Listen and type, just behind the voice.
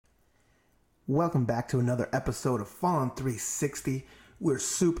Welcome back to another episode of Fallen 360. We're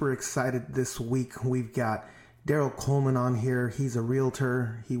super excited this week. We've got Daryl Coleman on here. He's a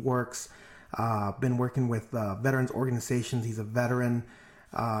realtor. He works, been working with veterans organizations. He's a veteran.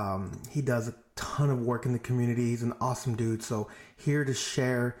 He does a ton of work in the community. He's an awesome dude. So here to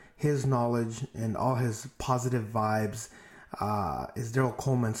share his knowledge and all his positive vibes is Daryl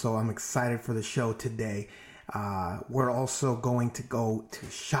Coleman. So I'm excited for the show today. We're also going to go to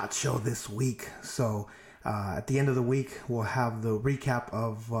SHOT Show this week. So at the end of the week, we'll have the recap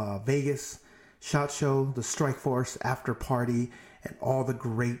of Vegas, SHOT Show, the Strikeforce after party, and all the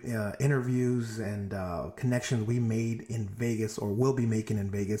great interviews and connections we made in Vegas or will be making in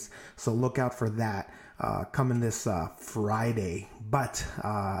Vegas. So look out for that coming this Friday. But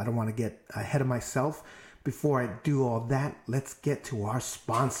I don't want to get ahead of myself. Before I do all that, let's get to our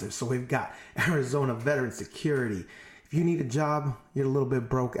sponsors. So we've got Arizona Veteran Security. If you need a job, you're a little bit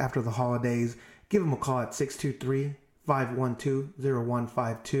broke after the holidays, give them a call at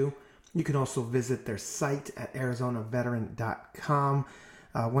 623-512-0152. You can also visit their site at arizonaveteran.com.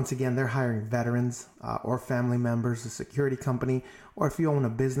 Once again, they're hiring veterans or family members, a security company, or if you own a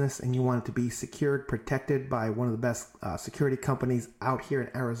business and you want it to be secured, protected by one of the best security companies out here in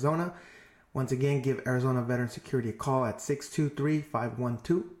Arizona. Once again, give Arizona Veteran Security a call at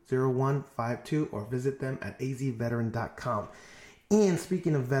 623-512-0152 or visit them at azveteran.com. And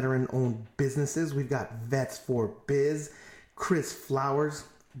speaking of veteran-owned businesses, we've got Vets for Biz, Chris Flowers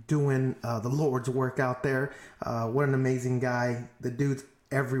doing the Lord's work out there. What an amazing guy. The dude's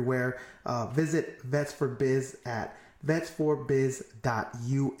everywhere. Visit Vets for Biz at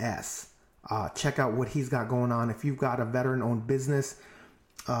vetsforbiz.us. Check out what he's got going on. If you've got a veteran-owned business,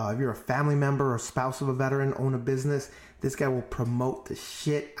 if you're a family member or spouse of a veteran, own a business, this guy will promote the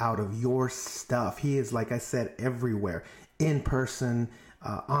shit out of your stuff. He is, like I said, everywhere, in person,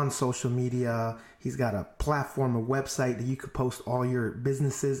 on social media. He's got a platform, a website that you could post all your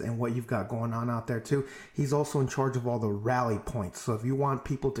businesses and what you've got going on out there too. He's also in charge of all the rally points. So if you want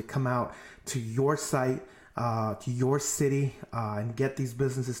people to come out to your site, to your city, and get these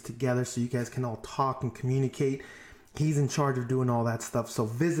businesses together so you guys can all talk and communicate, he's in charge of doing all that stuff. So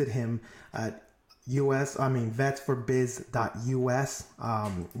visit him at vetsforbiz.us.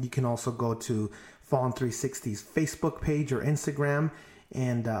 You can also go to Fallen 360's Facebook page or Instagram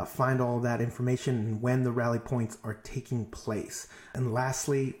and find all that information and when the rally points are taking place. And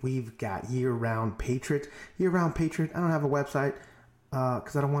lastly, we've got Year Round Patriot. Year Round Patriot, I don't have a website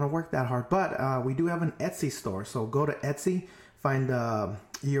because I don't want to work that hard, but we do have an Etsy store. So go to Etsy, find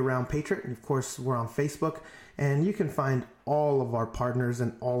Year Round Patriot, and of course we're on Facebook. And you can find all of our partners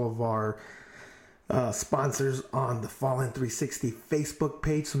and all of our sponsors on the Fallen 360 Facebook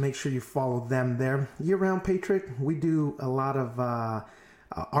page. So make sure you follow them there. Year Round Patriot, we do a lot of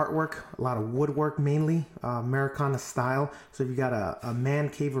artwork, a lot of woodwork, mainly Americana style. So if you got a man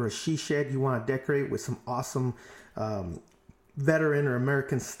cave or a she shed you want to decorate with some awesome veteran or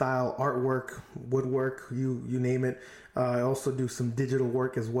American style artwork, woodwork, you name it. I also do some digital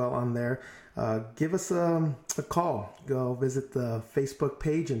work as well on there. Give us a call. Go visit the Facebook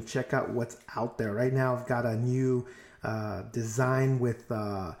page and check out what's out there. Right now I've got a new design with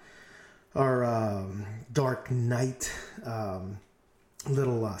our Dark Knight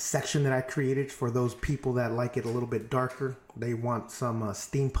little section that I created for those people that like it a little bit darker. They want some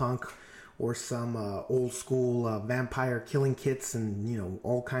steampunk or some old school vampire killing kits and,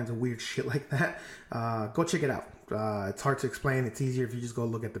 all kinds of weird shit like that. Go check it out. It's hard to explain. It's easier if you just go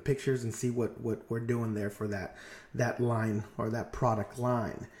look at the pictures and see what we're doing there for that line or that product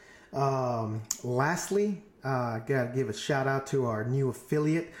line. Lastly, I gotta give a shout out to our new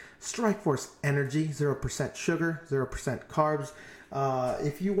affiliate, Strikeforce Energy, 0% sugar, 0% carbs.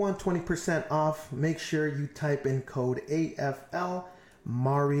 If you want 20% off, make sure you type in code AFL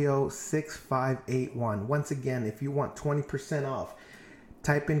Mario 6581. Once again, if you want 20% off,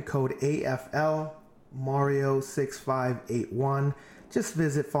 type in code AFL Mario 6581. Just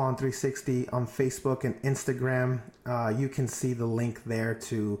visit Fallen 360 on Facebook and Instagram. You can see the link there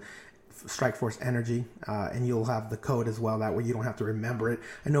to Strikeforce Energy, and you'll have the code as well. That way you don't have to remember it.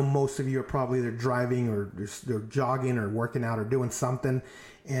 I know most of you are probably either driving or they're jogging or working out or doing something,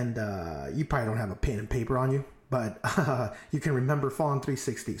 and you probably don't have a pen and paper on you. But you can remember Fallen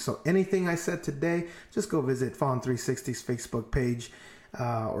 360. So anything I said today, just go visit Fallen 360's Facebook page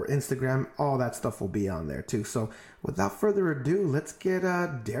or Instagram. All that stuff will be on there too. So without further ado, let's get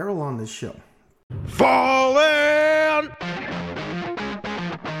Daryl on the show. Fallen!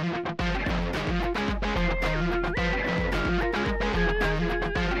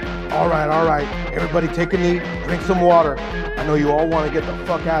 All right. Everybody take a knee, drink some water. I know know you all want to get the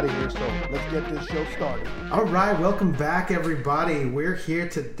fuck out of here, so let's get this show started. All right, welcome back, everybody. We're here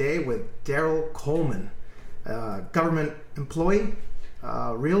today with Daryl Coleman, government employee,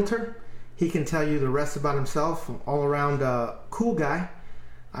 realtor. He can tell you the rest about himself. All around cool guy.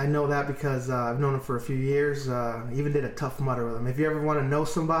 I know that because I've known him for a few years. Even did a Tough Mudder with him. If you ever want to know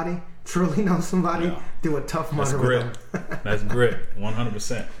somebody, truly know somebody, do a Tough Mudder with him. That's grit,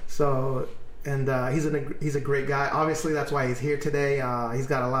 100%. So, and he's a great guy. Obviously, that's why he's here today. He's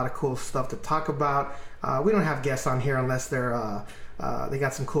got a lot of cool stuff to talk about. We don't have guests on here unless they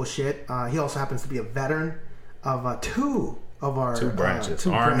got some cool shit. He also happens to be a veteran of two branches,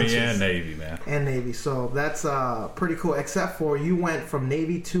 Army and Navy, man. And Navy, so that's pretty cool. Except for you went from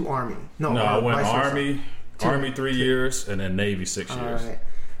Navy to Army. No, I went Army 3 years, and then Navy 6 years. Right.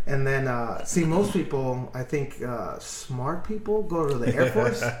 And then, see, most people, I think, smart people go to the Air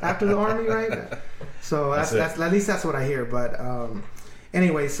Force after the Army, right? So that's at least that's what I hear. But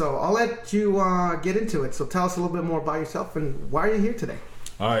anyway, so I'll let you get into it. So tell us a little bit more about yourself and why are you here today?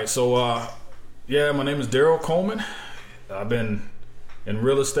 All right, so my name is Daryl Coleman. I've been in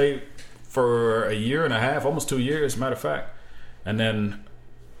real estate for a year and a half, almost 2 years, matter of fact. And then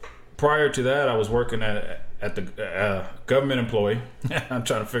prior to that, I was working at the government employee. I'm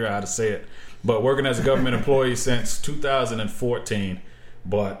trying to figure out how to say it. But working as a government employee since 2014.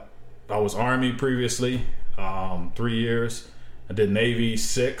 But I was Army previously, 3 years. I did Navy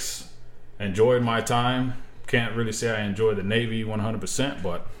 6. Enjoyed my time. Can't really say I enjoyed the Navy 100%,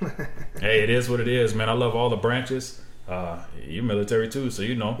 but hey, it is what it is, man. I love all the branches. You're military too, so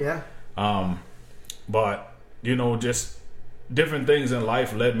you know. Yeah. But just different things in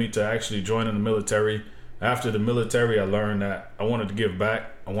life led me to actually joining the military. After the military, I learned that I wanted to give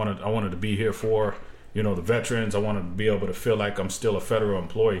back. I wanted to be here for the veterans. I wanted to be able to feel like I'm still a federal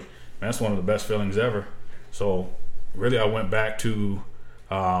employee. Man, that's one of the best feelings ever. So really, I went back to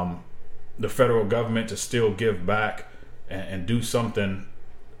the federal government to still give back and do something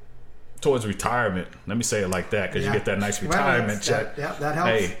towards retirement. Let me say it like that, because you get that nice retirement check. That helps.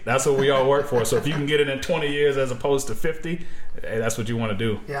 Hey, that's what we all work for. So if you can get it in 20 years as opposed to 50, hey, that's what you want to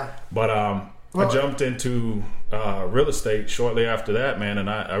do. Yeah. But I jumped into real estate shortly after that, man, and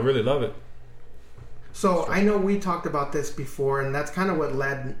I really love it. So I know we talked about this before, and that's kind of what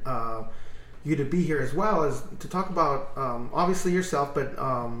led you to be here as well, is to talk about obviously yourself, but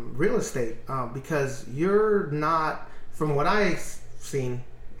real estate, because you're not, from what I've seen,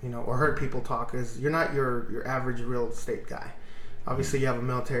 or heard people talk, is you're not your average real estate guy. Obviously, you have a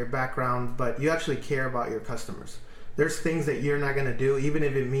military background, but you actually care about your customers. There's things that you're not going to do, even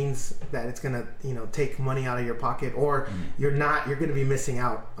if it means that it's going to, take money out of your pocket, or you're going to be missing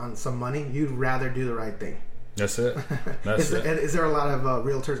out on some money. You'd rather do the right thing. That's it. Is there a lot of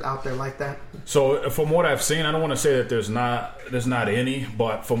realtors out there like that? So from what I've seen, I don't want to say that there's not any,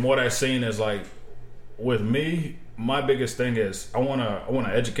 but from what I've seen is, like, with me, my biggest thing is I want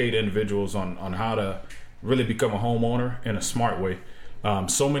to educate individuals on how to really become a homeowner in a smart way.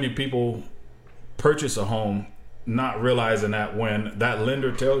 So many people purchase a home not realizing that when that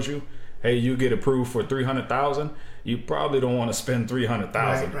lender tells you, hey, you get approved for $300,000, you probably don't want to spend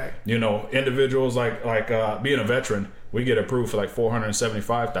 $300,000. Right. Individuals like being a veteran, we get approved for like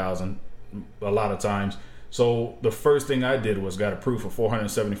 $475,000 a lot of times. So the first thing I did was got approved for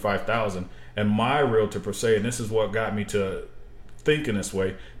 $475,000, and my realtor per se, and this is what got me to thinking this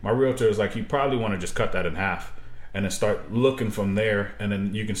way. My realtor is like, you probably want to just cut that in half, and then start looking from there, and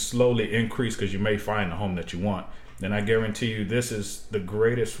then you can slowly increase because you may find the home that you want. And I guarantee you, this is the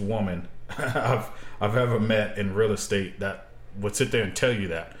greatest woman I've ever met in real estate that would sit there and tell you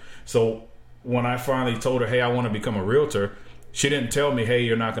that. So when I finally told her, hey, I want to become a realtor, she didn't tell me, hey,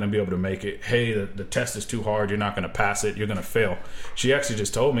 you're not going to be able to make it. Hey, the test is too hard. You're not going to pass it. You're going to fail. She actually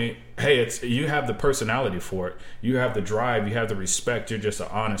just told me, hey, you have the personality for it. You have the drive. You have the respect. You're just an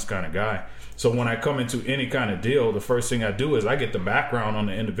honest kind of guy. So when I come into any kind of deal, the first thing I do is I get the background on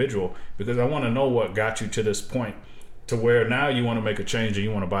the individual, because I want to know what got you to this point to where now you want to make a change and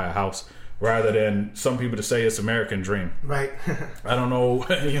you want to buy a house, rather than some people to say it's American dream. Right. I don't know,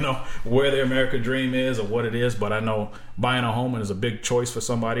 where the American dream is or what it is, but I know buying a home is a big choice for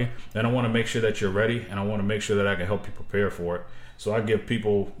somebody, and I want to make sure that you're ready, and I want to make sure that I can help you prepare for it. So I give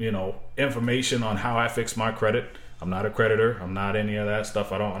people, information on how I fix my credit. I'm not a creditor. I'm not any of that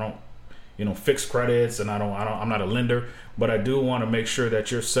stuff. I don't fix credits, and I'm not a lender, but I do want to make sure that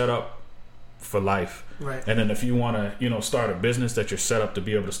you're set up for life. Right. And then if you want to, start a business, that you're set up to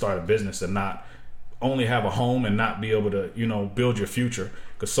be able to start a business and not only have a home and not be able to, build your future.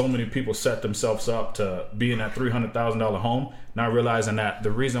 Because so many people set themselves up to be in that $300,000 home, not realizing that the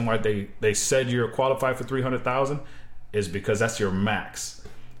reason why they said you're qualified for $300,000 is because that's your max.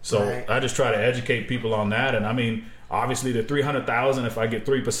 So Right. I just try to educate people on that. And I mean, obviously the 300,000, if I get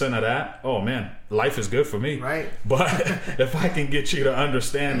 3% of that, oh man, life is good for me. Right. But if I can get you to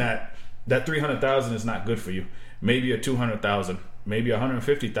understand that 300,000 is not good for you, maybe a 200,000, maybe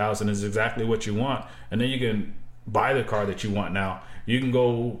 150,000 is exactly what you want. And then you can buy the car that you want now. You can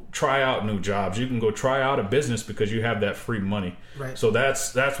go try out new jobs. You can go try out a business because you have that free money. Right. So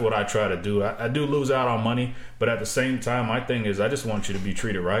that's what I try to do. I do lose out on money, but at the same time, my thing is I just want you to be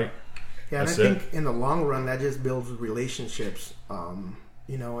treated right. Yeah, and I That's think in the long run, that just builds relationships,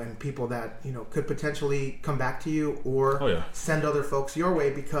 and people that, could potentially come back to you or Oh, yeah. send other folks your way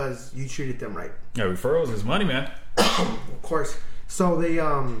because you treated them right. Yeah, referrals is money, man. Of course. So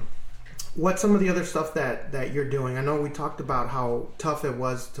what's some of the other stuff that you're doing? I know we talked about how tough it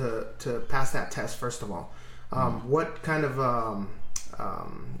was to pass that test, first of all. What kind of,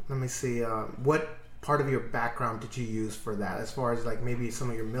 let me see, what part of your background did you use for that, as far as like maybe some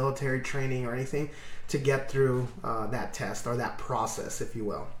of your military training or anything to get through that test or that process, if you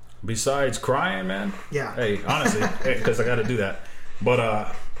will? Besides crying, man. Yeah. Hey, honestly, because I got to do that.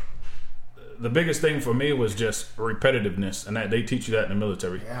 But the biggest thing for me was just repetitiveness, and that they teach you that in the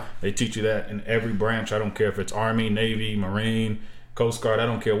military. Yeah. They teach you that in every branch. I don't care if it's Army, Navy, Marine, Coast Guard. I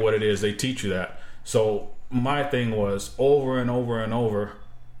don't care what it is. They teach you that. So my thing was over and over and over.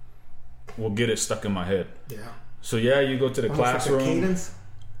 Will get it stuck in my head. Yeah. So yeah, you go to the Almost classroom. like a cadence.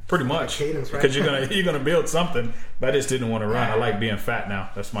 Pretty much, cadence, right? because you're gonna build something. But I just didn't want to run. I like being fat now.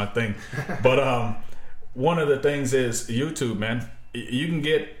 That's my thing. But one of the things is YouTube, man. You can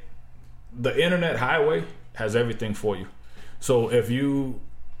get the internet highway has everything for you. So if you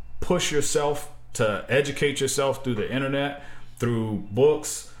push yourself to educate yourself through the internet, through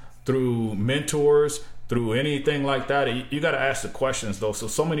books, through mentors, through anything like that, you got to ask the questions though.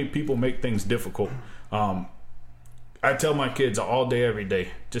 So many people make things difficult. I tell my kids all day, every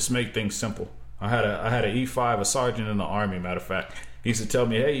day, just make things simple. I had an E5, a sergeant in the Army, matter of fact. He used to tell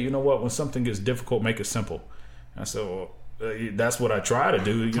me, hey, you know what? When something gets difficult, make it simple. I said, well, that's what I try to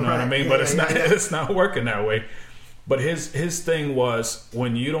do. You know what I mean? But it's not working that way. But his thing was,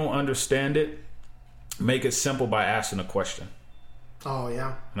 when you don't understand it, make it simple by asking a question. Oh,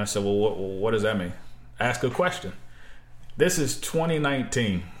 yeah. And I said, well, what does that mean? Ask a question. This is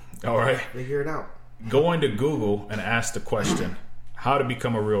 2019. All right. Figure it out. Go into Google and ask the question, how to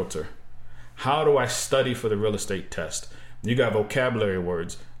become a realtor. How do I study for the real estate test? You got vocabulary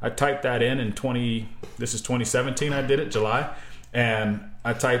words. I typed that in this is 2017 I did it, July. And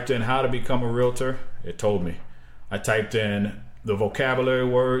I typed in how to become a realtor. It told me. I typed in the vocabulary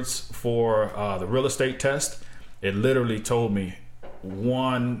words for the real estate test. It literally told me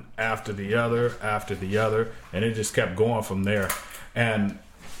one after the other, and it just kept going from there. And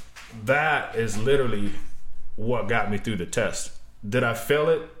that is literally what got me through the test. Did I fail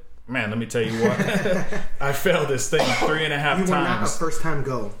it? Man, let me tell you what. I failed this thing 3.5 times. You were not a first-time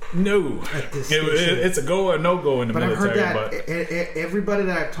go. No. It's a go or no go in the military. I've heard that everybody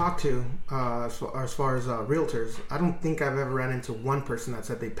that I've talked to, as far as realtors, I don't think I've ever ran into one person that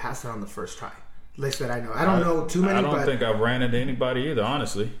said they passed it on the first try. At least that I know. I don't know too many. I don't think I've ran into anybody either,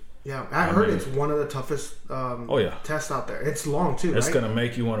 honestly. Yeah, I heard it's one of the toughest tests out there. It's long too. It's right? going to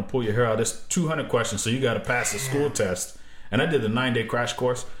make you want to pull your hair out. There's 200 questions, so you got to pass the school test. And I did the 9-day crash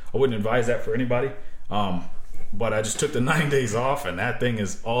course. I wouldn't advise that for anybody. But I just took the 9 days off, and that thing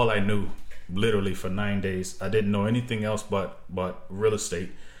is all I knew, literally, for 9 days. I didn't know anything else but real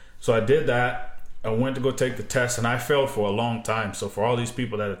estate. So I did that. I went to go take the test, and I failed for a long time. So for all these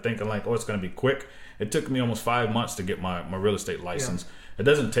people that are thinking like, oh, it's going to be quick, it took me almost 5 months to get my real estate license. Yeah. It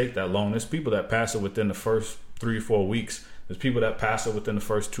doesn't take that long. There's people that pass it within the first 3 or 4 weeks. There's people that pass it within the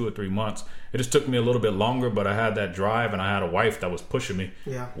first 2 or 3 months. It just took me a little bit longer, but I had that drive, and I had a wife that was pushing me.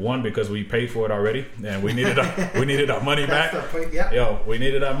 Yeah. One, because we paid for it already, and we needed our money back. Yeah. We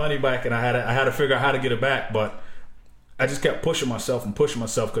needed our money back, and I had to figure out how to get it back. But I just kept pushing myself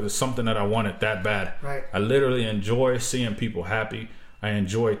because it's something that I wanted that bad. Right. I literally enjoy seeing people happy. I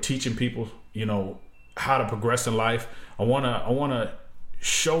enjoy teaching people, how to progress in life. I wanna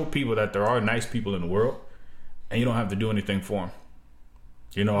show people that there are nice people in the world, and you don't have to do anything for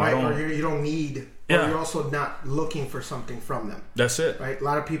them. Right, or you don't need, or you're also not looking for something from them. That's it. Right. A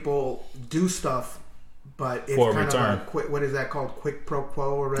lot of people do stuff, but it's for kind return. of a quick, what is that called? Quick pro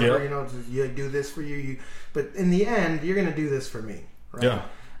quo or whatever. Yep. You do this for you. But in the end, you're going to do this for me. Right?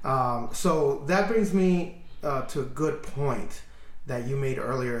 Yeah. So that brings me to a good point that you made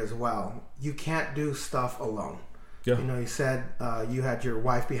earlier as well. You can't do stuff alone. Yeah. You know, you said you had your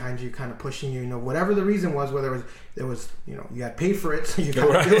wife behind you, kind of pushing you. You know, whatever the reason was, whether it was you know, you got paid for it, so you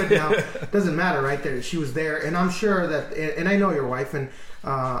got to do it now. Doesn't matter, right? There, she was there, and I'm sure that, and I know your wife, and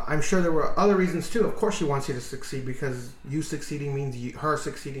I'm sure there were other reasons too. Of course, she wants you to succeed because you succeeding means her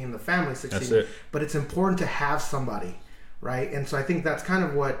succeeding and the family succeeding. That's it. But it's important to have somebody, right? And so I think that's kind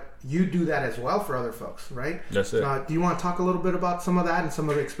of what you do that as well for other folks, right? That's it. Do you want to talk a little bit about some of that and some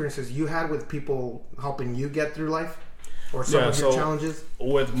of the experiences you had with people helping you get through life, or some of your challenges?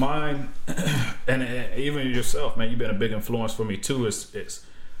 With mine, and even yourself, man, you've been a big influence for me too. It's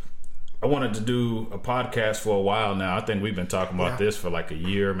I wanted to do a podcast for a while now. I think we've been talking about this for like a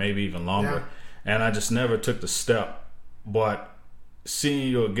year, maybe even longer, and I just never took the step. But seeing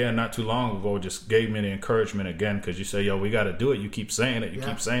you again not too long ago just gave me the encouragement again, because you say, yo, we got to do it. You keep saying it. You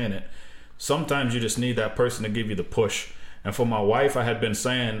keep saying it. Sometimes you just need that person to give you the push. And for my wife, I had been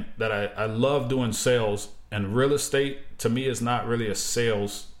saying that I love doing sales, and real estate to me is not really a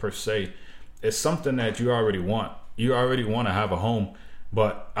sales per se. It's something that you already want. You already want to have a home,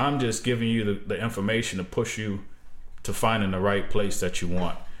 but I'm just giving you the information to push you to finding the right place that you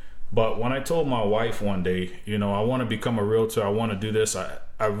want. But when I told my wife one day, you know, I want to become a realtor, I want to do this,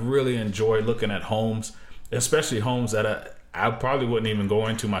 I really enjoy looking at homes, especially homes that I probably wouldn't even go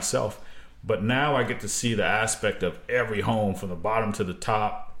into myself. But now I get to see the aspect of every home from the bottom to the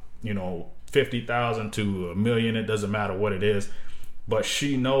top, you know, 50,000 to $1 million, it doesn't matter what it is. But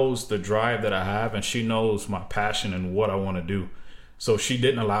she knows the drive that I have, and she knows my passion and what I want to do. So she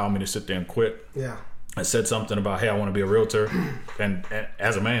didn't allow me to sit there and quit. Yeah. I said something about, hey, I want to be a realtor. And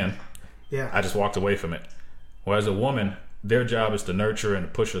as a man, I just walked away from it. Well, as a woman, their job is to nurture and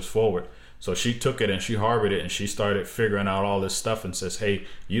to push us forward. So she took it and she harbored it, and she started figuring out all this stuff and says, hey,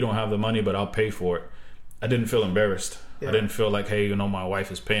 you don't have the money, but I'll pay for it. I didn't feel embarrassed. I didn't feel like, hey, you know, my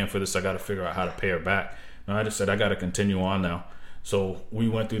wife is paying for this, I got to figure out how to pay her back. No, I just said, I got to continue on now. So we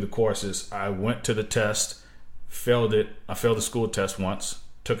went through the courses. I went to the test, failed it. I failed the school test once,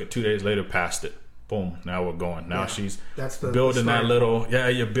 took it 2 days later, passed it. Boom, now we're going. Now she's building that little,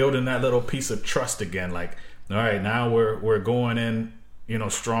 you're building that little piece of trust again. Like, all right, now we're going in, you know,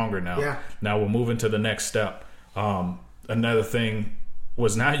 stronger now. Yeah. Now we're moving to the next step. Another thing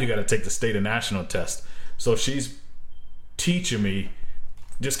was, now you got to take the state and national test. So she's teaching me,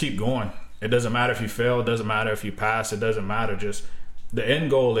 just keep going. It doesn't matter if you fail. It doesn't matter if you pass. It doesn't matter. Just the end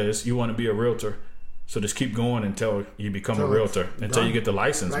goal is you want to be a realtor. So just keep going until you become a realtor, until you get the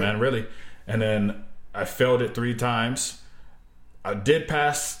license, man, really. And then I failed it 3 times. I did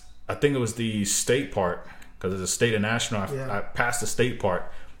pass, I think it was the state part, because it's a state and national. I passed the state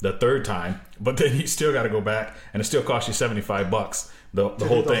part the 3rd time, but then you still got to go back, and it still costs you $75. The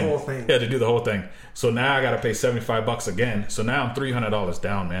whole thing. Yeah, to do the whole thing. So now I got to pay $75 again. So now I'm $300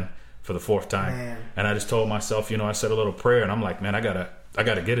 down, man, for the 4th time. Man. And I just told myself, you know, I said a little prayer, and I'm like, man, I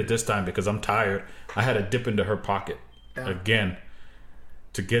gotta get it this time, because I'm tired. I had to dip into her pocket again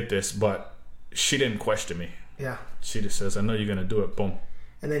to get this, but she didn't question me. Yeah. She just says, I know you're going to do it. Boom.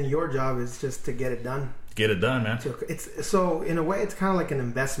 And then your job is just to get it done. Get it done, man. So in a way, it's kind of like an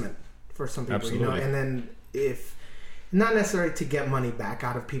investment for some people. Absolutely. You know, and then if not necessarily to get money back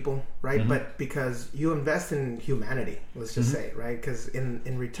out of people, right? Mm-hmm. But because you invest in humanity, let's just say, right? Because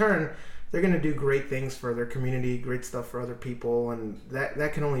in return, they're going to do great things for their community, great stuff for other people, and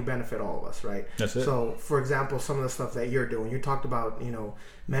that can only benefit all of us, right? That's it. So, for example, some of the stuff that you're doing, you talked about, you know,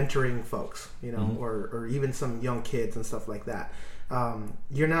 mentoring folks, you know, or even some young kids and stuff like that.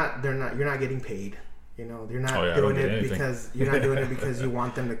 You're not getting paid, you know. You're not doing it because you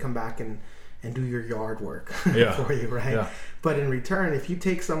want them to come back and do your yard work for you, right? Yeah. But in return, if you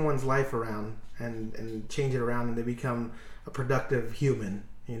take someone's life around and change it around, and they become a productive human,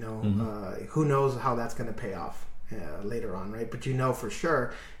 you know, who knows how that's going to pay off later on, right? But you know for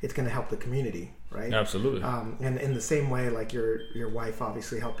sure it's going to help the community, right? Absolutely. And in the same way, like your wife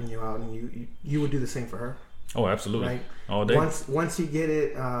obviously helping you out, and you would do the same for her. Oh, absolutely. Right? All day. Once you get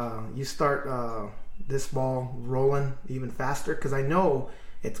it, you start this ball rolling even faster, because I know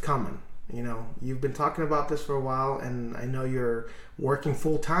it's coming. You know, you've been talking about this for a while, and I know you're working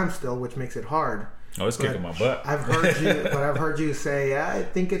full time still, which makes it hard. Oh, it's kicking my butt. I've heard you say, yeah, I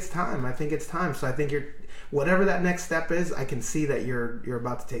think it's time. So I think whatever that next step is, I can see that you're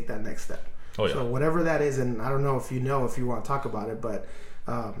about to take that next step. Oh, yeah. So whatever that is, and I don't know if you want to talk about it, but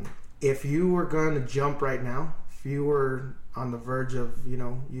if you were going to jump right now, if you were on the verge of, you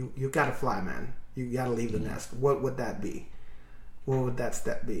know, you got to fly, man. You got to leave the nest. What would that be? What would that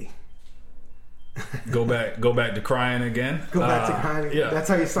step be? Go back to crying again. Go back to crying again. Yeah. That's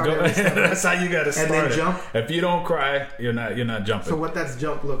how you start every step. That's how you got to start. And then jump. If you don't cry, you're not jumping. So what does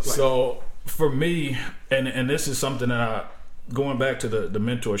jump look like? So for me, and this is something that going back to the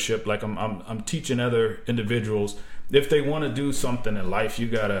mentorship, like I'm teaching other individuals, if they want to do something in life, you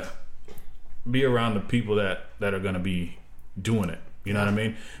gotta be around the people that are gonna be doing it. You know what I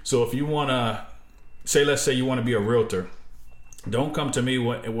mean? So if you wanna let's say you want to be a realtor, don't come to me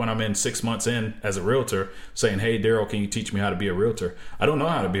when I'm in 6 months in as a realtor saying, hey, Daryl, can you teach me how to be a realtor? I don't know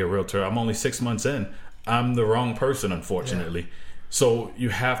how to be a realtor. I'm only 6 months in. I'm the wrong person, unfortunately. So you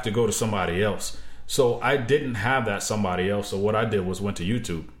have to go to somebody else. So I didn't have that somebody else. So what I did was went to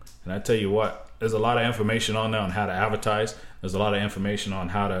YouTube. And I tell you what, there's a lot of information on there on how to advertise. There's a lot of information on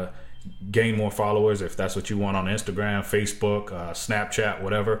how to gain more followers, if that's what you want, on Instagram, Facebook, Snapchat,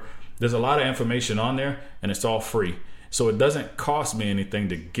 whatever. There's a lot of information on there, and it's all free. So it doesn't cost me anything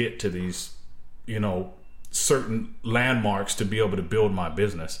to get to these, certain landmarks to be able to build my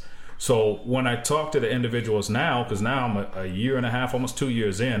business. So when I talk to the individuals now, because now I'm a year and a half, almost 2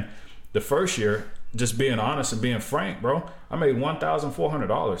 years in, the first year, just being honest and being frank, bro, I made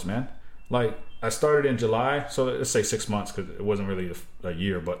 $1,400, man. Like, I started in July, so let's say 6 months, because it wasn't really a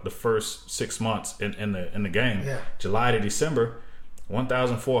year, but the first 6 months in the game, July to December,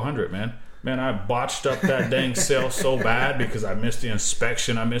 1,400, man. Man, I botched up that dang sale so bad because I missed the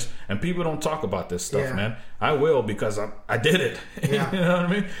inspection. And people don't talk about this stuff, man. I will, because I did it. Yeah. You know what I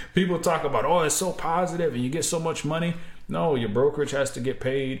mean? People talk about, oh, it's so positive and you get so much money. No, your brokerage has to get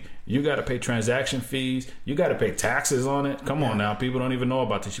paid. You got to pay transaction fees. You got to pay taxes on it. Come on now. People don't even know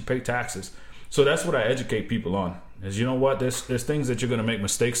about this. You pay taxes. So that's what I educate people on. Is, you know what? There's things that you're going to make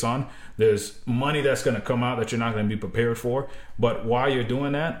mistakes on. There's money that's going to come out that you're not going to be prepared for. But while you're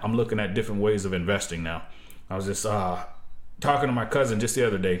doing that, I'm looking at different ways of investing now. I was just talking to my cousin just the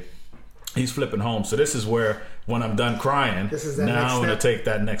other day. He's flipping homes. So this is where, when I'm done crying, now I'm going to take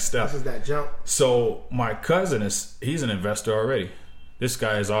that next step. This is that jump. So my cousin he's an investor already. This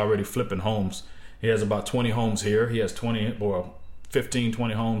guy is already flipping homes. He has about 20 homes here. He has 15,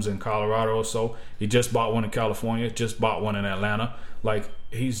 20 homes in Colorado or so. He just bought one in California, just bought one in Atlanta. Like,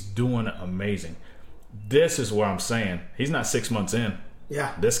 he's doing amazing. This is where I'm saying, he's not 6 months in.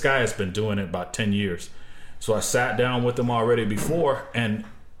 Yeah. This guy has been doing it about 10 years. So I sat down with him already before, and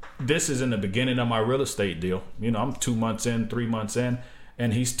this is in the beginning of my real estate deal. I'm 2 months in, 3 months in,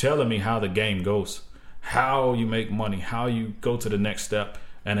 and he's telling me how the game goes, how you make money, how you go to the next step.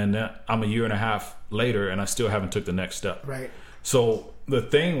 And then I'm a year and a half later, and I still haven't took the next step. Right. So the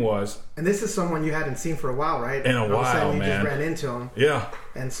thing was, and this is someone you hadn't seen for a while, right? In a while, you man. You just ran into him. Yeah.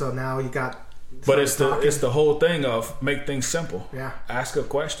 And so now you got. But it's the whole thing of make things simple. Yeah. Ask a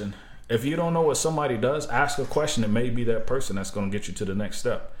question. If you don't know what somebody does, ask a question. It may be that person that's going to get you to the next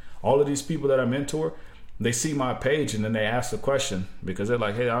step. All of these people that I mentor, they see my page and then they ask the question because they're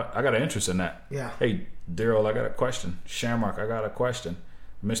like, hey, I got an interest in that. Yeah. Hey, Daryl, I got a question. Shamrock, I got a question.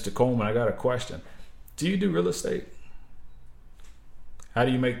 Mr. Coleman, I got a question. Do you do real estate? How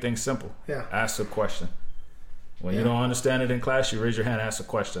do you make things simple? Yeah. Ask a question. When you don't understand it in class, you raise your hand, ask a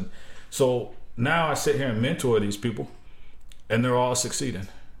question. So now I sit here and mentor these people, and they're all succeeding.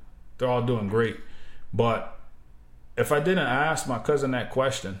 They're all doing great. But if I didn't ask my cousin that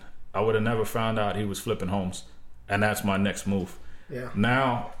question, I would have never found out he was flipping homes. And that's my next move. Yeah.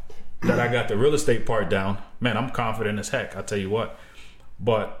 Now that I got the real estate part down, man, I'm confident as heck. I'll tell you what.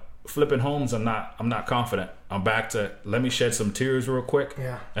 But flipping homes, I'm not confident. I'm back to, let me shed some tears real quick.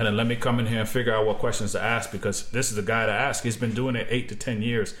 Yeah. And then let me come in here and figure out what questions to ask, because this is the guy to ask. He's been doing it 8 to 10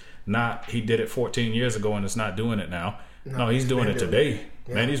 years. Not he did it 14 years ago and is not doing it now. No, he's doing it today.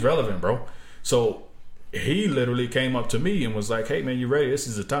 Yeah. Man, he's relevant, bro. So he literally came up to me and was like, hey, man, you ready? This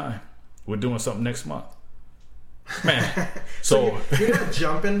is the time. We're doing something next month. Man. So you're not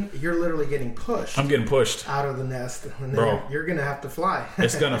jumping. You're literally getting pushed. I'm getting pushed out of the nest. And then bro. You're going to have to fly.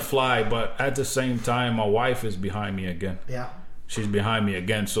 It's going to fly. But at the same time, my wife is behind me again. Yeah. She's behind me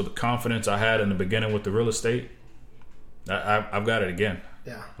again. So the confidence I had in the beginning with the real estate, I've got it again.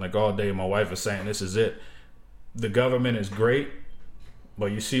 Yeah. Like all day, my wife is saying, this is it. The government is great,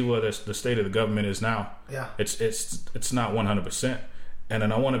 but you see where the state of the government is now. Yeah. It's not 100%. And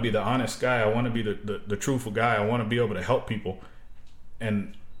then I want to be the honest guy. I want to be the truthful guy. I want to be able to help people.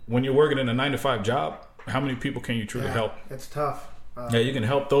 And when you're working in a 9-to-5 job, how many people can you truly help? It's tough. You can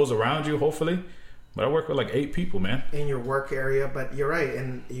help those around you, hopefully. But I work with like 8 people, man. In your work area. But you're right.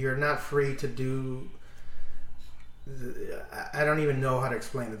 And you're not free to do... I don't even know how to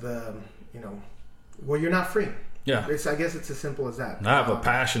explain it. Well, you're not free. Yeah. I guess it's as simple as that. I have a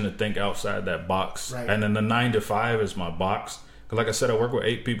passion to think outside that box. Right. And then the 9-to-5 is my box. Like I said, I work with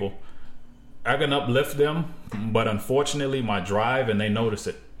 8 people. I can uplift them, but unfortunately, my drive, and they notice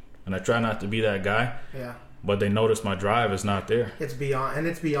it. And I try not to be that guy. Yeah. but they notice my drive is not there. It's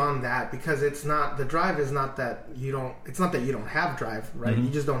beyond that, because it's not, the drive is not that you don't, it's not that you don't have drive, right? You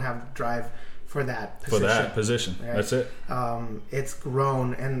just don't have drive for that position. Right? That's it. It's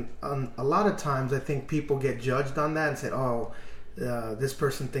grown, and a lot of times I think people get judged on that and say, oh, this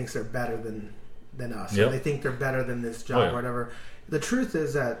person thinks they're better than us. Yep. Or they think they're better than this job or whatever. The truth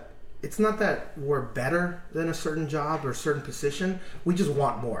is that it's not that we're better than a certain job or a certain position. We just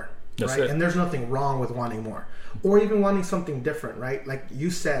want more. That's right? it. And there's nothing wrong with wanting more, or even wanting something different, right? Like you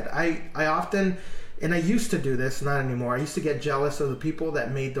said, I often, and I used to do this, not anymore. I used to get jealous of the people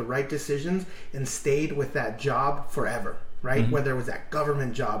that made the right decisions and stayed with that job forever, right? Whether it was that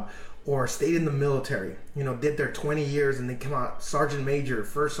government job or stayed in the military, did their 20 years and they come out sergeant major,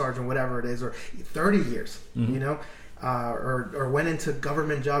 first sergeant, whatever it is, or 30 years, or went into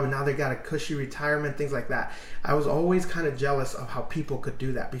government job and now they got a cushy retirement, things like that. I was always kind of jealous of how people could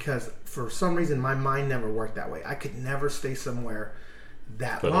do that, because for some reason my mind never worked that way. I could never stay somewhere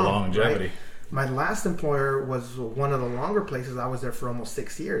that long. For the longevity. Right? My last employer was one of the longer places. I was there for almost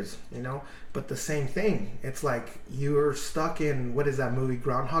 6 years, but the same thing. It's like you're stuck in, what is that movie,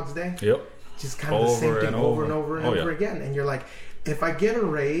 Groundhog's Day? Yep. Just kind of the same thing over and over and over again. And you're like, if I get a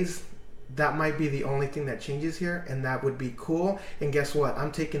raise, that might be the only thing that changes here, and that would be cool. And guess what?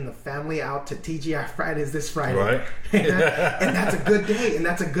 I'm taking the family out to TGI Fridays this Friday. Right. And that's a good day, and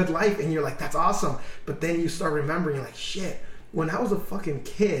that's a good life. And you're like, that's awesome. But then you start remembering, you're like, shit, when I was a fucking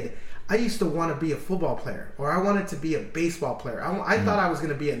kid, I used to want to be a football player, or I wanted to be a baseball player. I thought I was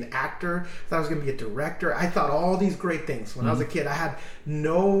going to be an actor. I thought I was going to be a director. I thought all these great things. When I was a kid, I had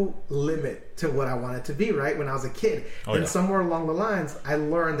no limit to what I wanted to be, right? When I was a kid. Somewhere along the lines, I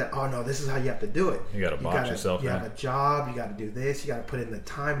learned that, oh no, this is how you have to do it. You got to box yourself. You have a job. You got to do this. You got to put in the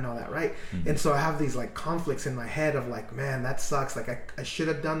time and all that, right? And so I have these like conflicts in my head of like, man, that sucks. Like I should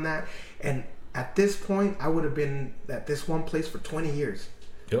have done that. And at this point, I would have been at this one place for 20 years.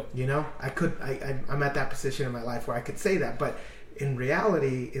 Yep. I'm at that position in my life where I could say that, but in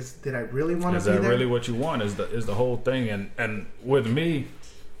reality, did I really want to be there? Is that really what you want? Is the whole thing? And with me,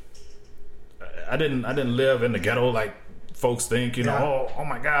 I didn't live in the ghetto like folks think. Oh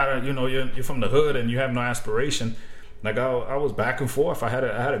my God, you're from the hood and you have no aspiration. Like I was back and forth. I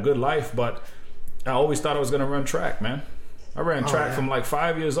had a good life, but I always thought I was going to run track, man. I ran track from like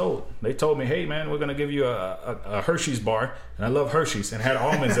 5 years old. They told me, hey, man, we're going to give you a Hershey's bar. And I love Hershey's. And it had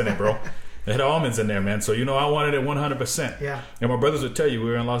almonds in it, bro. It had almonds in there, man. So, I wanted it 100%. Yeah. And my brothers would tell you, we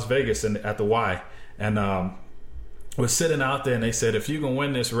were in Las Vegas at the Y. And we're sitting out there, and they said, if you can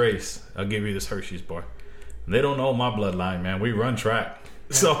win this race, I'll give you this Hershey's bar. And they don't know my bloodline, man. We run track.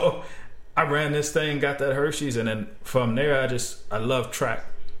 Yeah. So I ran this thing, got that Hershey's. And then from there, I love track.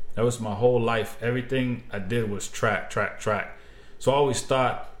 That was my whole life. Everything I did was track. So I always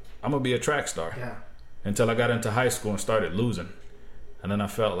thought, I'm going to be a track star. Yeah. Until I got into high school and started losing. And then I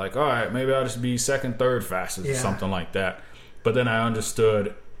felt like, all right, maybe I'll just be second, third fastest or something like that. But then I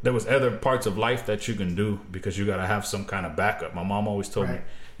understood there was other parts of life that you can do because you got to have some kind of backup. My mom always told me,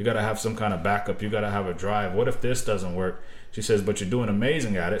 you got to have some kind of backup. You got to have a drive. What if this doesn't work? She says, but you're doing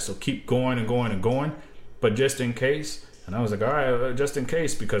amazing at it. So keep going and going and going. But just in case... And I was like, all right, just in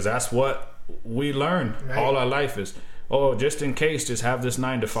case, because that's what we learn all our life is, just in case, just have this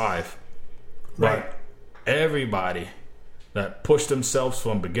 9 to 5. Right. But everybody that pushed themselves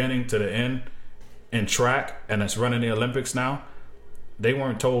from beginning to the end in track and that's running the Olympics now, they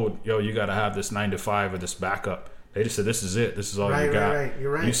weren't told, you got to have this 9 to 5 or this backup. They just said, this is it. This is all you got. Right.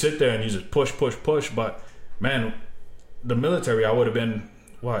 You're right. You sit there and you just push. But, man, the military, I would have been,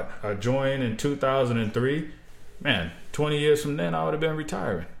 I joined in 2003. Man, 20 years from then, I would have been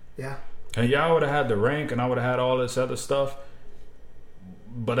retiring. Yeah. And I would have had the rank and I would have had all this other stuff.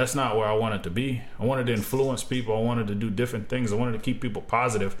 But that's not where I wanted to be. I wanted to influence people. I wanted to do different things. I wanted to keep people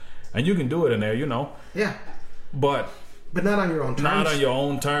positive. And you can do it in there, Yeah. But not on your own terms. Not on your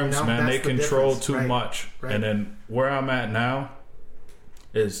own terms, man. They control too much. Right. And then where I'm at now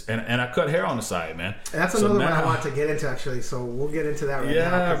is, and I cut hair on the side, man. And that's another one I want to get into, actually. So we'll get into that right now.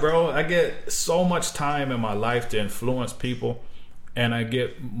 Yeah, bro. I get so much time in my life to influence people, and I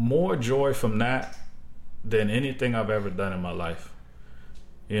get more joy from that than anything I've ever done in my life.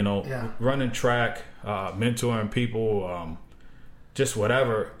 Running track, mentoring people, just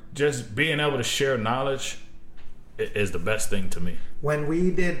whatever. Just being able to share knowledge is the best thing to me. When we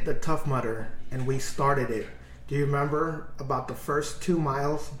did the Tough Mudder and we started it, do you remember about the first 2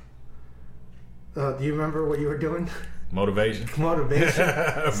 miles? Do you remember what you were doing? Motivation.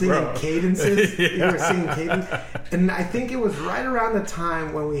 Singing cadences. Yeah. You were singing cadence. And I think it was right around the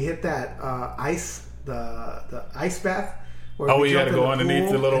time when we hit that the ice bath Where Oh, we you jump had to in go underneath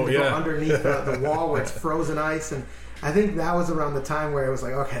pool the little- and go yeah. underneath the wall where it's frozen ice, and I think that was around the time where it was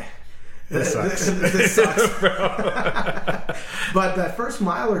like, okay, This sucks. this sucks. But that first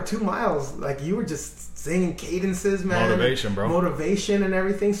mile or 2 miles, like you were just singing cadences, man. Motivation, bro. Motivation and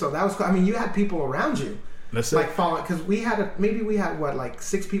everything. So that was cool. I mean, you had people around you. That's like it. follow, because we had maybe we had what, like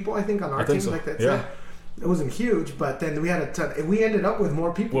 6 people I think on our I think team. so. Like that. Yeah. It wasn't huge, but then we had a ton. We ended up with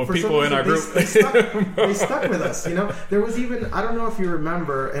more people. More For people some in our reason, group. They stuck with us. You know, there was even, I don't know if you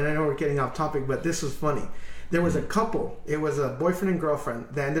remember, and I know we're getting off topic, but this was funny. There was a couple. It was a boyfriend and girlfriend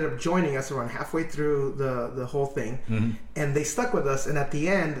that ended up joining us around halfway through the whole thing, and they stuck with us. And at the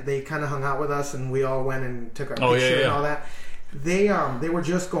end, they kind of hung out with us, and we all went and took our picture and all that. They were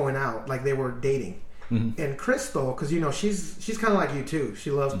just going out, like they were dating. And Crystal, because you know she's kind of like you too. She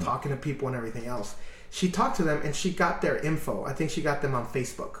loves talking to people and everything else. She talked to them and she got their info. I think she got them on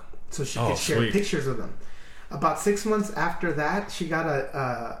Facebook, so she could share pictures of them. About 6 months after that, she got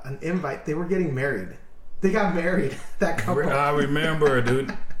an invite. They were getting married. They got married, that couple. I remember,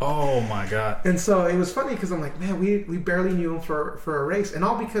 dude. Oh my god. And so it was funny because I'm like, man, we barely knew him for a race, and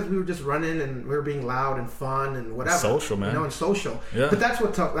all because we were just running and we were being loud and fun and whatever. Social, man. You know, and social. Yeah. But that's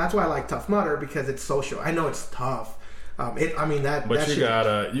why I like Tough Mudder, because it's social. I know it's tough. But you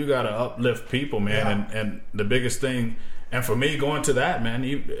gotta uplift people, man. Yeah. And the biggest thing, and for me going to that, man,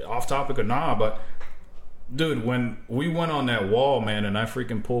 off topic or nah, but dude, when we went on that wall, man, and I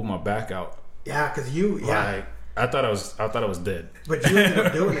freaking pulled my back out. Yeah, because like, I thought I was dead. But you ended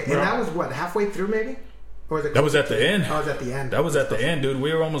up doing it, and that was what, halfway through maybe, or was it? That was at the end. Oh, it was at the end. That was at the end, dude.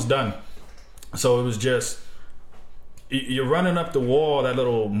 We were almost done. So it was just you're running up the wall, that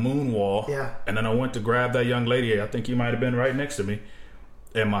little moon wall. Yeah. And then I went to grab that young lady. I think you might have been right next to me,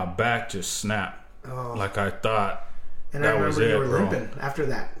 and my back just snapped. Oh. Like I thought. And I remember you were limping after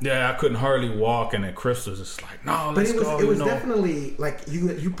that. Yeah, I couldn't hardly walk, and then Chris was just like, "No, let's go." But it was definitely like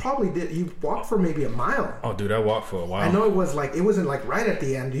you probably did. You walked for maybe a mile. Oh, dude, I walked for a while. I know it wasn't like right at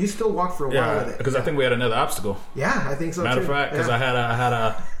the end. You still walked for a while with it. Because I think we had another obstacle. Yeah, I think so. Matter of fact, because I had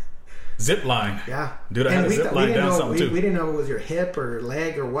a zip line. Yeah, dude, I had a zip line down something too. We didn't know it was your hip or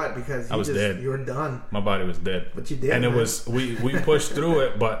leg or what, because I was dead. You were done. My body was dead. But you did, and man. It was we pushed through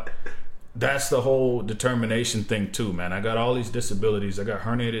it, but. That's the whole determination thing too, man. I got all these disabilities. I got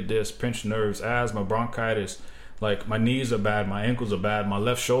herniated disc, pinched nerves, asthma, bronchitis. Like my knees are bad, my ankles are bad, my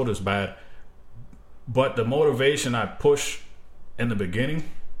left shoulder's bad. But the motivation I push in the beginning,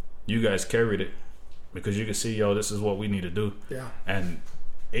 you guys carried it, because you could see, yo, this is what we need to do. Yeah. And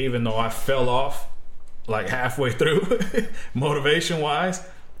even though I fell off like halfway through, motivation wise,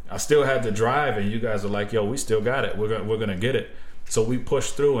 I still had to drive, and you guys are like, yo, we still got it. We're gonna get it. So we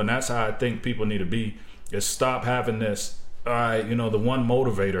push through, and that's how I think people need to be, is stop having this, all right, you know, the one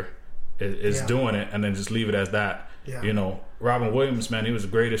motivator is doing it, and then just leave it as that. Yeah. You know, Robin Williams, man, he was the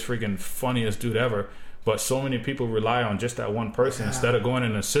greatest, freaking funniest dude ever, but so many people rely on just that one person instead of going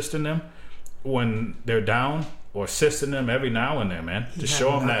and assisting them when they're down, or assisting them every now and then, man, to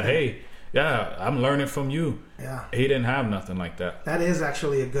show them that, hey, yeah, I'm learning from you. Yeah. He didn't have nothing like that. That is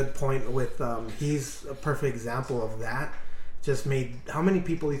actually a good point with, he's a perfect example of that. Just made, how many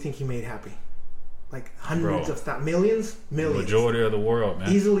people do you think he made happy? Like hundreds of thousands, millions? Millions. Majority of the world,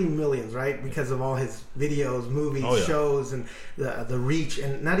 man. Easily millions, right? Because of all his videos, movies, shows, and the reach.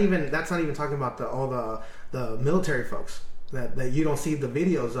 And that's not even talking about all the military folks that you don't see the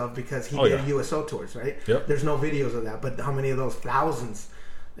videos of, because he did USO tours, right? Yep. There's no videos of that. But how many of those thousands,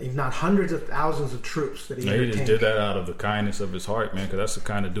 if not hundreds of thousands of troops that he entertained? He just did that out of the kindness of his heart, man, because that's the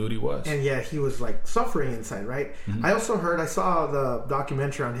kind of dude he was. And yet he was like suffering inside, right? Mm-hmm. I saw the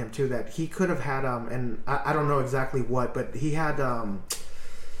documentary on him too, that he could have had, and I don't know exactly what, but he had, God,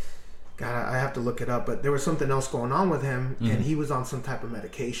 I have to look it up, but there was something else going on with him, and he was on some type of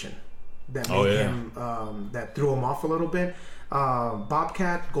medication that made him, that threw him off a little bit.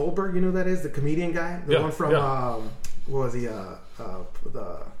 Bobcat Goldberg, you know who that is? The comedian guy? The one from, what was he,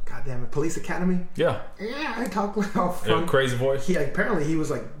 the goddamn Police Academy? Yeah, I talk like crazy voice. Apparently he was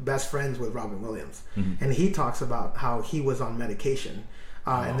like best friends with Robin Williams, and he talks about how he was on medication,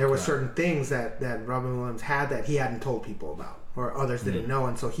 and there were certain things that Robin Williams had that he hadn't told people about, or others didn't know,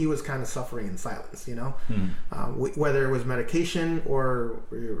 and so he was kind of suffering in silence, you know, whether it was medication or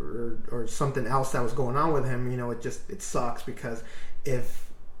something else that was going on with him. You know, it sucks, because if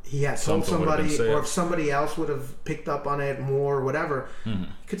he had told somebody, or if somebody else would have picked up on it more or whatever, he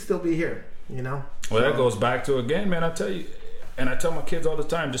could still be here, you know? Well, that goes back to, again, man, I tell you, and I tell my kids all the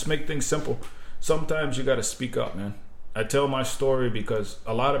time, just make things simple. Sometimes you got to speak up, man. I tell my story because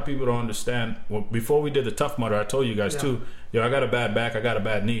a lot of people don't understand. Well, before we did the Tough Mudder, I told you guys too, yo, I got a bad back, I got a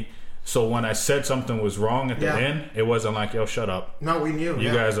bad knee. So when I said something was wrong at the end, it wasn't like, yo, shut up. No, we knew.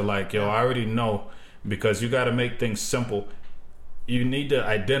 You guys are like, yo, I already know, because you got to make things simple. You need to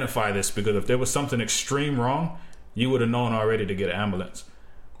identify this, because if there was something extreme wrong, you would have known already to get an ambulance.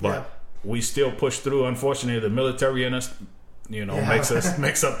 But we still push through. Unfortunately, the military in us,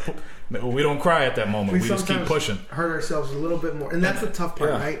 makes up. We don't cry at that moment. We just keep pushing. Hurt ourselves a little bit more, and that's the tough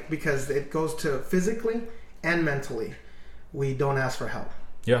part, right? Because it goes to physically and mentally. We don't ask for help.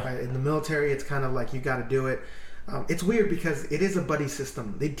 Yeah. Right? In the military, it's kind of like you got to do it. It's weird because it is a buddy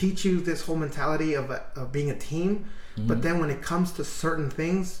system. They teach you this whole mentality of being a team, but then when it comes to certain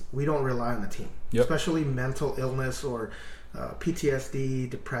things, we don't rely on the team, especially mental illness or PTSD,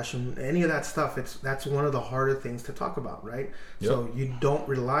 depression, any of that stuff. That's one of the harder things to talk about, right? So you don't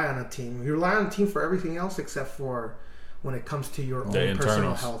rely on a team. You rely on a team for everything else except for when it comes to your own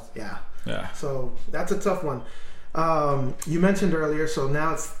personal health. Yeah. So that's a tough one. You mentioned earlier, so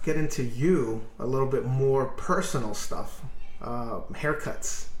now let's get into you a little bit more personal stuff.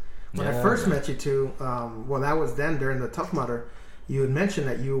 Haircuts. When I first met you two, that was then during the Tough Mudder, you had mentioned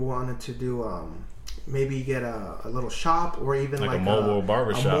that you wanted to do maybe get a little shop, or even like a mobile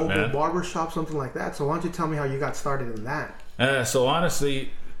barbershop, barbershop, something like that. So why don't you tell me how you got started in that? So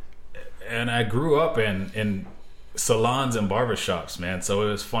honestly, and I grew up in salons and barbershops, man. So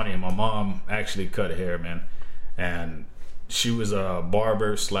it was funny. My mom actually cut hair, man. And she was a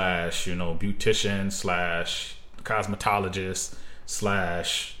barber / beautician / cosmetologist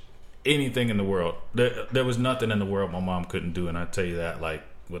 / anything in the world. There was nothing in the world my mom couldn't do, and I tell you that, like,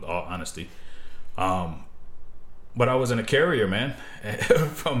 with all honesty. But I was in a carrier, man,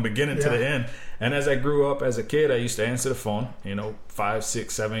 from beginning to the end. And as I grew up as a kid, I used to answer the phone. 5,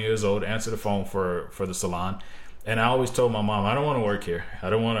 6, 7 years old, answer the phone for the salon. And I always told my mom, I don't want to work here. I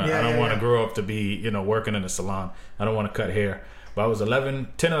don't want to grow up to be, working in a salon. I don't want to cut hair. But I was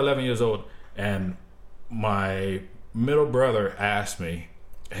 10 or 11 years old, and my middle brother asked me,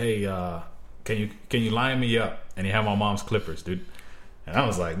 hey, can you line me up? And he had my mom's clippers, dude. And I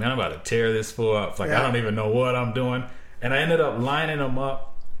was like, man, I'm about to tear this fool up. Like, I don't even know what I'm doing. And I ended up lining them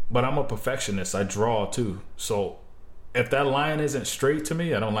up, but I'm a perfectionist. I draw too. So if that line isn't straight to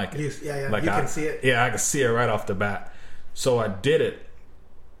me, I don't like it. Like, you can see it. Yeah, I can see it right off the bat. So I did it.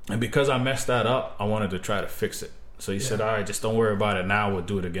 And because I messed that up, I wanted to try to fix it. So he said, all right, just don't worry about it now. We'll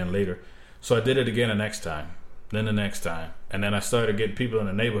do it again later. So I did it again the next time. Then the next time. And then I started getting people in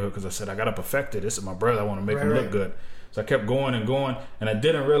the neighborhood because I said, I got to perfect it. This is my brother. I want to make him look good. So I kept going and going. And I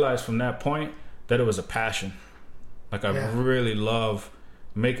didn't realize from that point that it was a passion. Like, I really love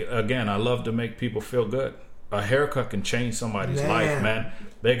I love to make people feel good. A haircut can change somebody's life, man.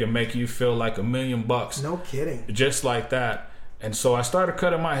 They can make you feel like $1 million. No kidding. Just like that. And so I started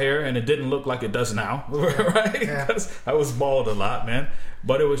cutting my hair, and it didn't look like it does now, right? Because I was bald a lot, man.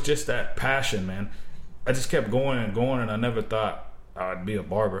 But it was just that passion, man. I just kept going and going, and I never thought I'd be a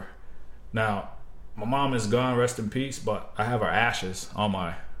barber. Now, my mom is gone, rest in peace, but I have her ashes on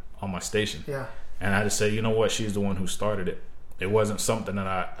my station. Yeah. And I just say, you know what? She's the one who started it. It wasn't something that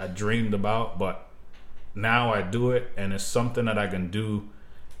I dreamed about, but now I do it, and it's something that I can do,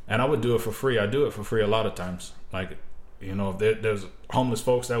 and I would do it for free. I do it for free a lot of times. Like, if there's homeless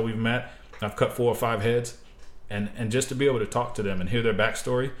folks that we've met, I've cut 4 or 5 heads, and just to be able to talk to them and hear their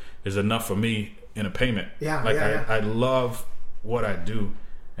backstory is enough for me in a payment. I love what I do,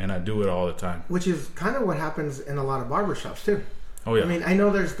 and I do it all the time. Which is kind of what happens in a lot of barbershops too. Oh yeah. I mean, I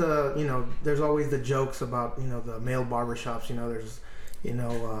know there's there's always the jokes about the male barbershops. There's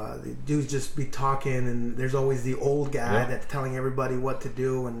the dudes just be talking, and there's always the old guy that's telling everybody what to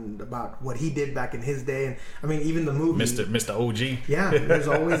do and about what he did back in his day. And I mean, even the movie Mr. OG. Yeah, there's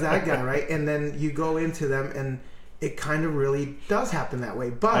always that guy, right? And then you go into them, and it kind of really does happen that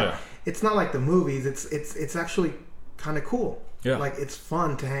way. But it's not like the movies. It's actually kind of cool. Yeah, like, it's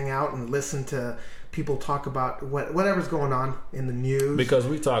fun to hang out and listen to people talk about whatever's going on in the news. Because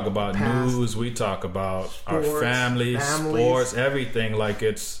we talk about news, we talk about sports, our families, sports, everything. Like,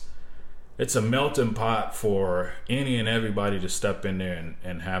 it's a melting pot for any and everybody to step in there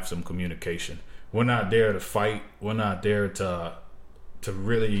and have some communication. We're not there to fight. We're not there to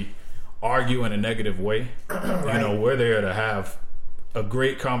really argue in a negative way. Right. We're there to have a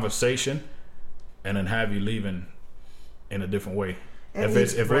great conversation and then have you leaving in a different way. And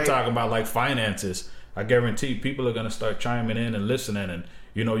if we're talking about like finances, I guarantee people are going to start chiming in and listening, and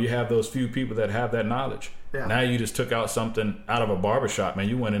you have those few people that have that knowledge. Yeah. Now you just took out something out of a barbershop, man.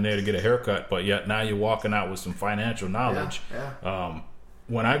 You went in there to get a haircut, but yet now you're walking out with some financial knowledge. Yeah.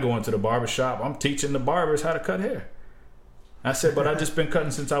 When I go into the barbershop, I'm teaching the barbers how to cut hair. I said, but I just been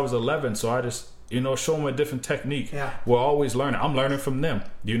cutting since I was 11, so I just, show them a different technique. Yeah. We're always learning. I'm learning from them.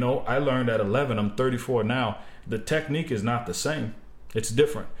 I learned at 11. I'm 34 now. The technique is not the same. It's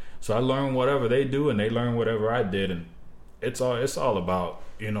different. So I learn whatever they do, and they learn whatever I did, and it's all about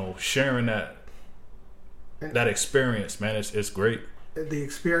sharing that experience, man. It's great. The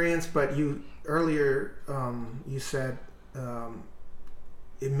experience, but you earlier you said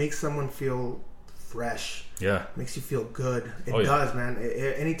it makes someone feel fresh. Yeah. Makes you feel good. It Oh, does, yeah. man.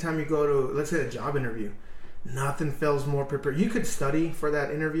 Anytime you go to, let's say, a job interview, nothing feels more prepared. You could study for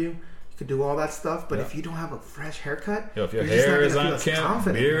that interview. You could do all that stuff, but Yeah. if you don't have a fresh haircut, If your you're just not hair is gonna feel as unkempt,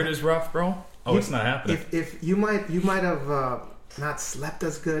 confident, beard man. is rough, bro. It's not happening. If you might have not slept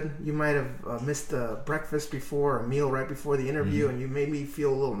as good, you might have missed a breakfast before, a meal right before the interview, and you maybe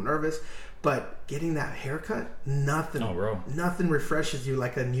feel a little nervous. But getting that haircut, nothing refreshes you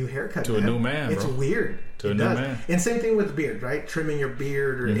like a new haircut. To a new man, It's bro. weird. To a It new does. man. And same thing with beard, right? Trimming your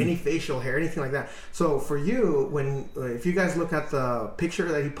beard or any facial hair, anything like that. So for you, if you guys look at the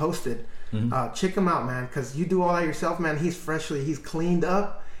picture that he posted, check him out, man, because you do all that yourself, man. He's cleaned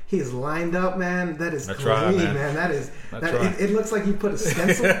up. He's lined up, man. That is clean, man. It looks like you put a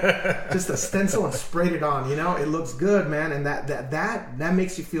stencil, just a stencil, and sprayed it on. It looks good, man, and that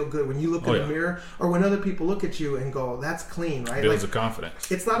makes you feel good when you look in the mirror or when other people look at you and go, "That's clean," right? Builds a confidence.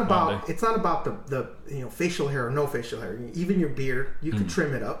 It's not about the facial hair or no facial hair. Even your beard, you can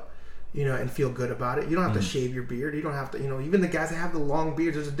trim it up. And feel good about it. You don't have to shave your beard. You don't have to, even the guys that have the long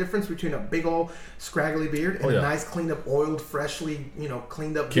beards, there's a difference between a big old scraggly beard and a nice, cleaned up, oiled, freshly,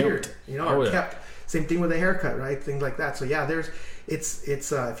 cleaned up beard. Kept. Same thing with a haircut, right? Things like that. So yeah, it's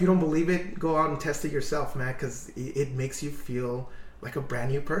if you don't believe it, go out and test it yourself, man, because it makes you feel like a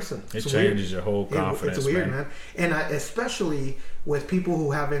brand new person. It changes your whole confidence. It's weird, man. And especially with people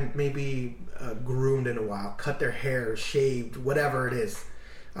who haven't maybe groomed in a while, cut their hair, shaved, whatever it is.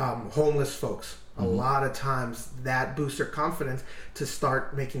 Homeless folks, a lot of times that boosts their confidence to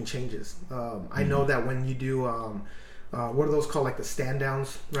start making changes. I know that when you do what are those called, like the stand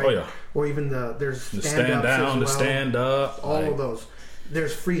downs, right? Oh yeah. Or even there's the stand down, the stand up, all of those.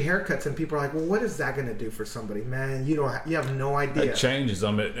 There's free haircuts, and people are like, well, what is that going to do for somebody? Man, you have no idea. It changes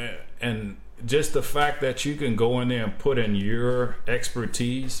them, and just the fact that you can go in there and put in your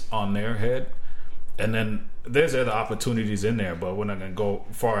expertise on their head, and then there's other opportunities in there, but we're not going to go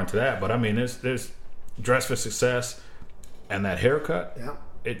far into that. But I mean, there's Dress for Success, and that haircut. Yeah.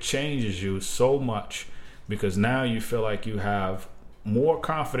 It changes you so much because now you feel like you have more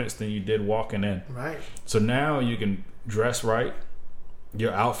confidence than you did walking in. Right. So now you can dress right.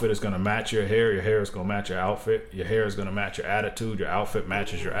 Your outfit is going to match your hair. Your hair is going to match your outfit. Your hair is going to match your attitude. Your outfit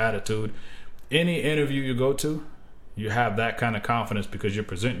matches your attitude. Any interview you go to, you have that kind of confidence because you're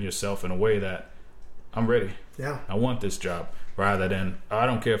presenting yourself in a way that I'm ready. Yeah. I want this job, rather than I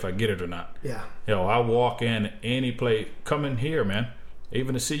don't care if I get it or not. Yeah. I walk in any place, come in here, man.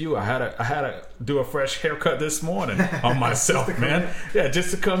 Even to see you, I had to do a fresh haircut this morning on myself, man. Yeah,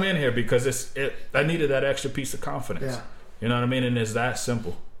 just to come in here because I needed that extra piece of confidence. Yeah. You know what I mean? And it's that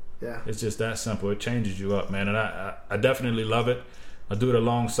simple. Yeah. It's just that simple. It changes you up, man. And I definitely love it. I do it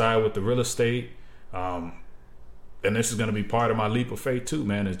alongside with the real estate. And this is going to be part of my leap of faith too,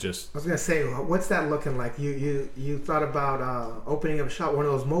 man. It's just. I was gonna say, what's that looking like? You thought about opening up a shop, one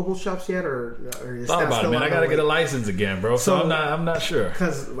of those mobile shops yet, or you thought about it, man. I got to get a license again, bro. So I'm not sure.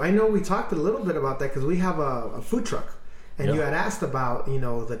 Because I know we talked a little bit about that because we have a food truck, and you had asked about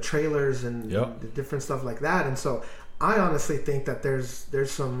the trailers and the different stuff like that, and so I honestly think that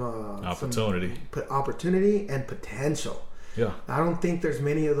there's some opportunity and potential. Yeah, I don't think there's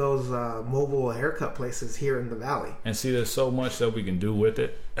many of those mobile haircut places here in the valley. And see, there's so much that we can do with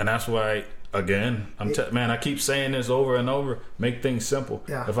it, and that's why, again, I keep saying this over and over. Make things simple.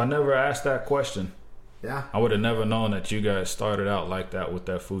 Yeah. If I never asked that question, yeah, I would have never known that you guys started out like that with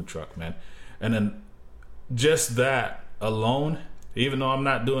that food truck, man. And then just that alone, even though I'm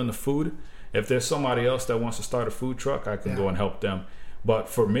not doing the food, if there's somebody else that wants to start a food truck, I can go and help them. But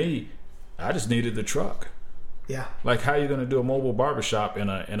for me, I just needed the truck. Yeah. Like, how you gonna do a mobile barbershop in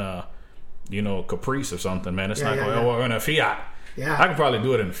a Caprice or something, man? It's not going or in a Fiat. Yeah. I can probably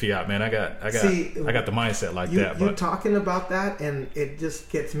do it in a Fiat, man. I got the mindset like that. You're talking about that, and it just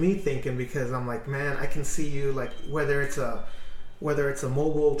gets me thinking because I'm like, man, I can see you like whether it's a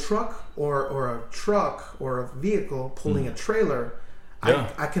mobile truck or a truck or a vehicle pulling a trailer.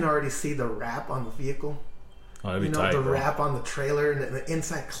 I can already see the wrap on the vehicle. Oh, that'd be you know, tight, the bro. wrap on the trailer and the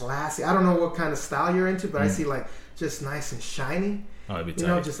inside classy. I don't know what kind of style you're into, but I see like just nice and shiny. Oh, that'd be You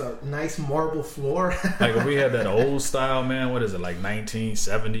tight. know, just a nice marble floor. Like if we had that old style, man, what is it, like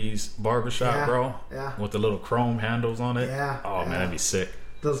 1970s barbershop, Yeah, bro? yeah. With the little chrome handles on it. Yeah, Oh, man, yeah. that'd be sick.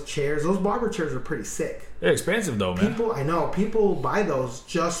 Those chairs, those barber chairs are pretty sick. They're expensive though, man. People buy those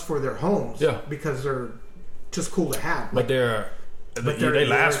just for their homes. Yeah. Because they're just cool to have. But they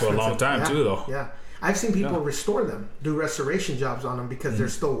last for a long time yeah, too, though. Yeah. I've seen people restore them, do restoration jobs on them because they're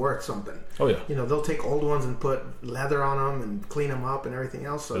still worth something. Oh yeah. You know, they'll take old ones and put leather on them and clean them up and everything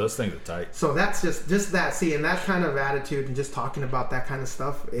else. So, Those things are tight. so that's just that. See, and that kind of attitude and just talking about that kind of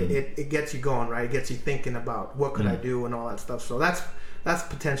stuff, it gets you going, right? It gets you thinking about what could I do and all that stuff. So that's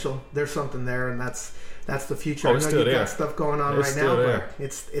potential. There's something there, and that's the future. Oh, I it's know still you've there. got stuff going on It's right still now, there. but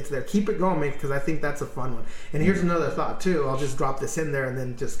it's there. Keep it going, man, because I think that's a fun one. And here's another thought too. I'll just drop this in there and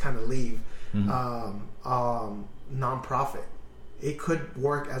then just kind of leave. Nonprofit. It could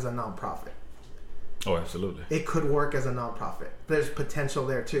work as a nonprofit. Oh, absolutely. It could work as a nonprofit. There's potential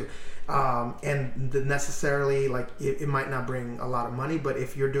there too, and necessarily like it might not bring a lot of money, but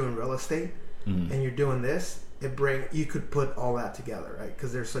if you're doing real estate and you're doing this, you could put all that together, right?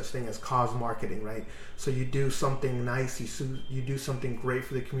 Because there's such thing as cause marketing, right? So you do something nice, you do something great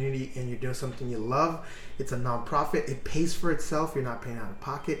for the community, and you're doing something you love. It's a nonprofit. It pays for itself. You're not paying out of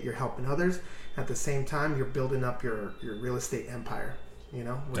pocket. You're helping others. At the same time, you're building up your real estate empire. You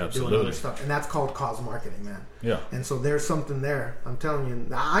know, when you're doing Absolutely. other stuff, and that's called cause marketing, man. Yeah. And so there's something there. I'm telling you,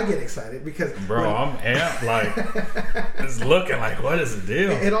 I get excited because Bro, I'm amped. Like, it's looking like, what is the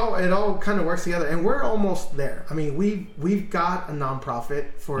deal? it all kind of works together, and we're almost there. I mean, we've got a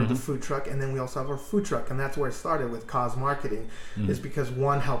nonprofit for the food truck, and then we also have our food truck, and that's where it started with cause marketing, is because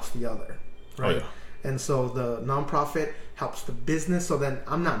one helps the other, right? Oh, yeah. And so the nonprofit helps the business. So then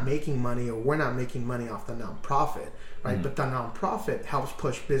I'm not making money, or we're not making money off the nonprofit, right? But the nonprofit helps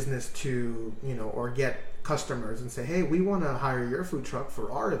push business to, you know, or get customers and say, hey, we want to hire your food truck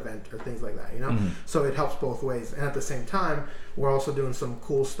for our event or things like that, you know? So it helps both ways. And at the same time, we're also doing some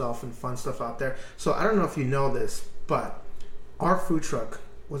cool stuff and fun stuff out there. So I don't know if you know this, but our food truck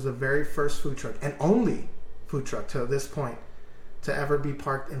was the very first food truck and only food truck to this point to ever be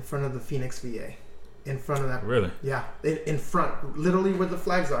parked in front of the Phoenix VA. In front of that. Really? Yeah. In front, literally where the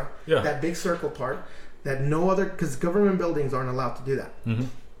flags are. Yeah. That big circle part that no other, because government buildings aren't allowed to do that.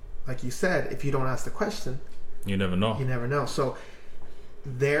 Like you said, if you don't ask the question, You never know. you never know. So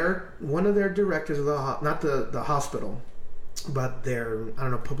one of their directors of not the hospital, but their, I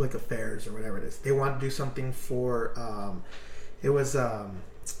don't know, public affairs or whatever it is. They want to do something for, it was, I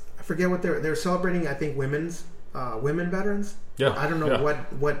forget what they're celebrating, I think women veterans. Yeah, I don't know yeah.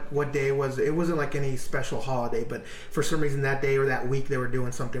 what day it was. It wasn't like any special holiday, but for some reason that day or that week they were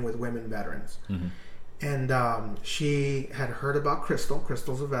doing something with women veterans. And she had heard about Crystal.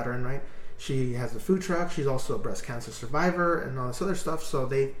 Crystal's a veteran, right? She has a food truck. She's also a breast cancer survivor and all this other stuff. So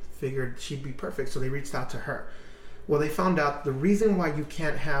they figured she'd be perfect. So they reached out to her. Well, they found out the reason why you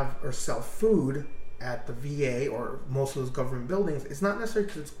can't have or sell food at the VA or most of those government buildings is not necessarily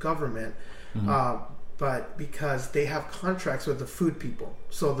because it's government, but because they have contracts with the food people.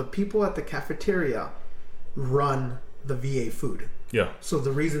 So the people at the cafeteria run the VA food. Yeah. So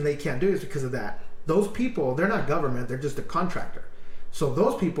the reason they can't do it is because of that. Those people, they're not government, they're just a contractor. So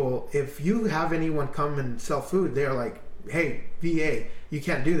those people, if you have anyone come and sell food, they're like, hey, VA, you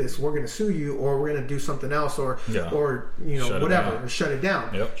can't do this. We're going to sue you, or we're going to do something else, or you know, Shut it whatever, down. or shut it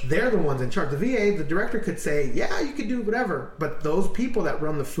down. Yep. They're the ones in charge. The VA, the director could say, yeah, you could do whatever. But those people that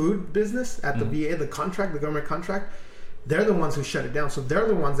run the food business at the VA, the contract, the government contract, they're the ones who shut it down. So they're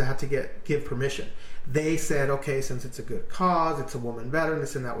the ones that have to give permission. They said, okay, since it's a good cause, it's a woman veteran,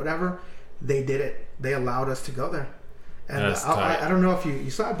 this and that, whatever, they did it. They allowed us to go there. And That's tight. I don't know if you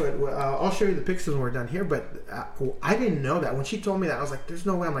saw it, but I'll show you the pictures when we're done here. But I didn't know that. When she told me that, I was like, there's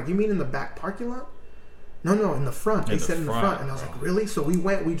no way. I'm like, you mean in the back parking lot? No, in the front. They said in the front. And I was like, really? So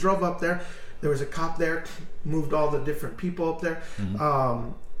we drove up there. There was a cop there, moved all the different people up there.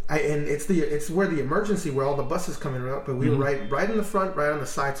 And it's where the emergency, where all the buses coming up, but we were right in the front, right on the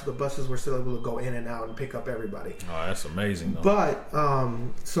side, so the buses were still able to go in and out and pick up everybody. Oh, that's amazing, though.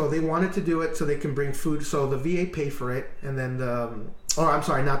 But so they wanted to do it so they can bring food. So the VA paid for it, and then Oh, I'm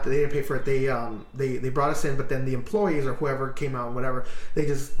sorry, not they didn't pay for it. They brought us in, but then the employees or whoever came out, whatever, they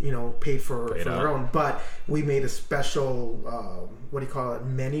just paid for their own. But we made a special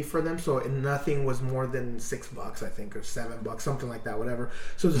menu for them, so nothing was more than $6, I think, or $7, something like that, whatever.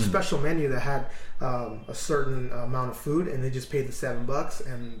 So it was a special menu that had a certain amount of food, and they just paid the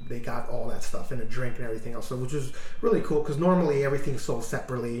 $7, and they got all that stuff and a drink and everything else. So which was really cool because normally everything's sold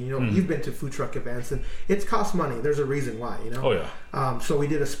separately. You've been to food truck events, and it costs money. There's a reason why. Oh yeah. So we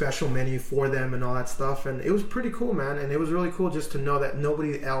did a special menu for them and all that stuff, and it was pretty cool, man. And it was really cool just to know that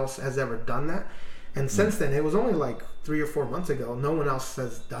nobody else has ever done that. And since then, it was only like 3 or 4 months ago. No one else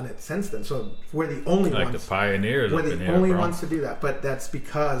has done it since then. So we're the only ones. Like the pioneers. We're the only ones to do that. But that's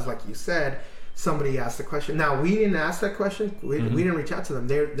because, like you said, somebody asked the question. Now, we didn't ask that question. We didn't reach out to them.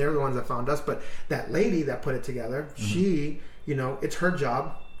 They're the ones that found us. But that lady that put it together, she, it's her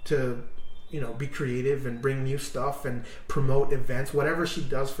job to be creative and bring new stuff and promote events, whatever she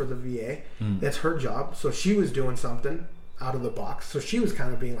does for the VA. That's her job. So she was doing something out of the box. So she was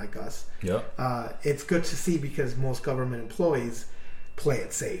kind of being like us. Yeah. It's good to see because most government employees play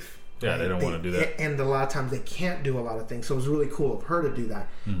it safe. Yeah, they don't want to do that. And a lot of times they can't do a lot of things. So it was really cool of her to do that.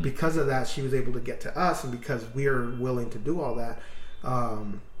 Because of that, she was able to get to us, and because we're willing to do all that,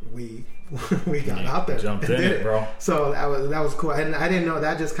 we got out there, jumped in it, bro. So that was cool, and I didn't know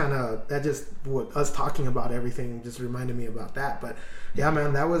what us talking about everything just reminded me about that. But yeah,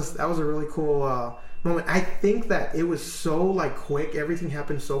 man, that was a really cool moment. I think that it was so like quick, everything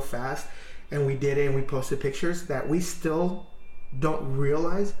happened so fast, and we did it, and we posted pictures that we still don't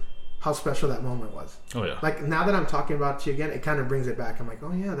realize how special that moment was. Oh yeah. Like now that I'm talking about it to you again, it kind of brings it back. I'm like,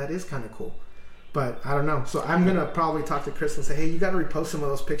 oh yeah, that is kind of cool. But I don't know. So I'm gonna probably talk to Chris and say, hey, you got to repost some of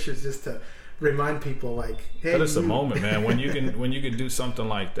those pictures just to remind people, like, hey. But it's a moment, man. When you can do something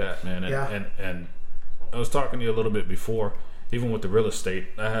like that, man. And, yeah. and I was talking to you a little bit before, even with the real estate.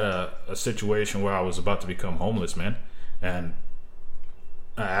 I had a situation where I was about to become homeless, man, and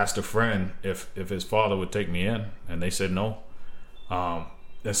I asked a friend if his father would take me in, and they said no.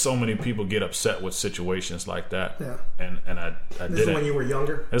 And so many people get upset with situations like that. Yeah. And I did it. This is when you were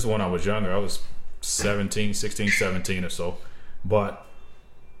younger? This is when I was younger. I was 16, 17 or so. But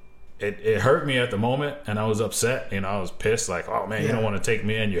it hurt me at the moment, and I was upset. I was pissed, like, oh, man, you don't want to take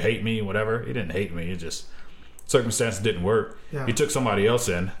me in. You hate me, whatever. He didn't hate me. It just, circumstances didn't work. Yeah. He took somebody else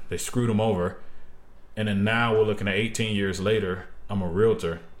in. They screwed him over. And then now we're looking at 18 years later. I'm a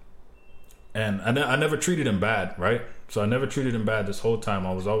realtor. And I never treated him bad, right? So I never treated him bad this whole time.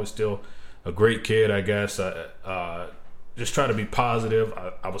 I was always still a great kid, I guess. Just try to be positive.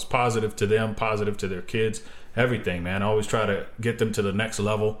 I was positive to them, positive to their kids, everything, man. I always try to get them to the next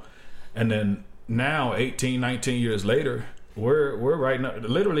level. And then now, 18, 19 years later, we're right now.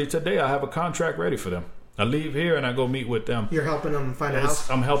 Literally today, I have a contract ready for them. I leave here and I go meet with them. You're helping them find a house?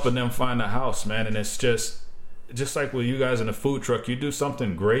 I'm helping them find a house, man. And it's just like with you guys in the food truck, you do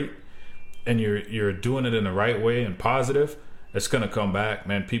something great and you're doing it in the right way and positive, it's going to come back,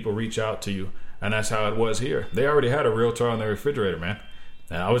 man. People reach out to you. And that's how it was here. They already had a realtor on their refrigerator, man.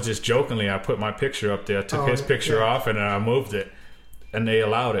 And I was just jokingly, I put my picture up there, took his picture off, and then I moved it. And they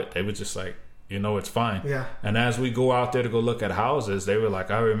allowed it. They were just like, it's fine. Yeah. And as we go out there to go look at houses, they were like,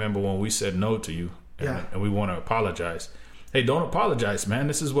 I remember when we said no to you. And we want to apologize. Hey, don't apologize, man.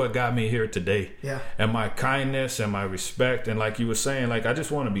 This is what got me here today. Yeah. And my kindness and my respect. And like you were saying, like, I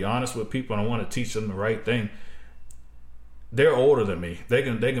just want to be honest with people and I want to teach them the right thing. They're older than me. They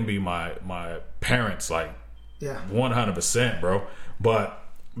can be my parents, like 100%, bro. But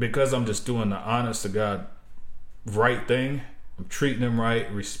because I'm just doing the honest to God right thing, I'm treating them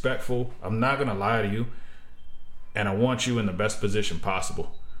right, respectful. I'm not gonna lie to you, and I want you in the best position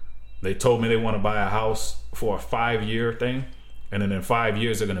possible. They told me they want to buy a house for a 5-year thing, and then in 5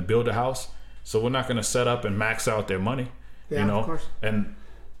 years they're gonna build a house. So we're not gonna set up and max out their money, Of course. And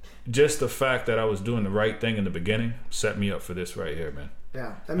just the fact that I was doing the right thing in the beginning set me up for this right here, man.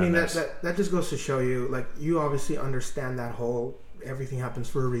 Yeah, I mean that just goes to show you, like, you obviously understand that whole everything happens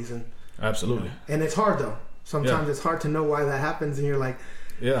for a reason. Absolutely. And it's hard though. Sometimes it's hard to know why that happens, and you're like,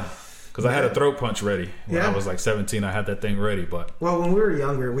 because I had a throat punch ready when I was like 17. I had that thing ready, but when we were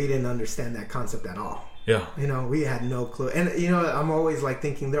younger, we didn't understand that concept at all. Yeah. We had no clue. And, I'm always like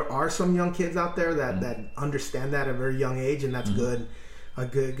thinking there are some young kids out there that understand that at a very young age, and that's good.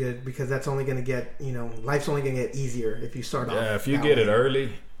 Good, because that's only going to get, life's only going to get easier if you start off. Yeah, if you get it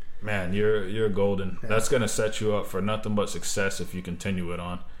early, man, you're golden. Yeah. That's going to set you up for nothing but success if you continue it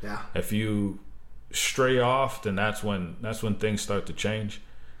on. Yeah. If you stray off, then that's when things start to change.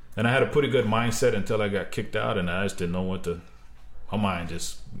 And I had a pretty good mindset until I got kicked out, and I just didn't know her mind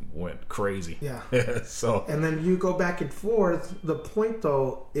just went crazy. Yeah. So and then you go back and forth. The point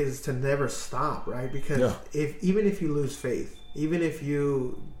though is to never stop, right? Because even if you lose faith, even if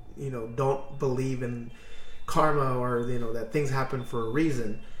you don't believe in karma or that things happen for a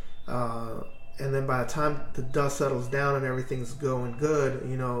reason, and then by the time the dust settles down and everything's going good,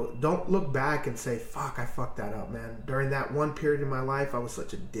 don't look back and say, fuck, I fucked that up, man. During that one period in my life, I was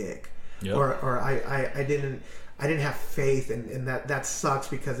such a dick. Yep. Or I didn't have faith, and that sucks,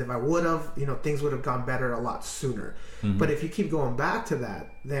 because if I would have, things would have gone better a lot sooner. Mm-hmm. But if you keep going back to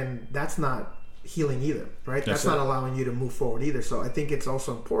that, then that's not healing either, right? That's not allowing you to move forward either. So I think it's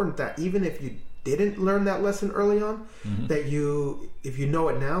also important that even if you didn't learn that lesson early on, mm-hmm. that if you know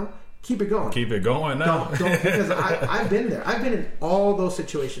it now, keep it going. Keep it going now. Don't because I've been there. I've been in all those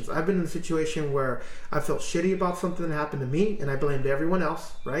situations. I've been in a situation where I felt shitty about something that happened to me, and I blamed everyone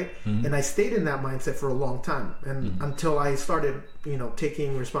else, right? Mm-hmm. And I stayed in that mindset for a long time. And mm-hmm. until I started,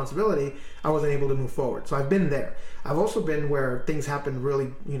 taking responsibility, I wasn't able to move forward. So I've been there. I've also been where things happened really,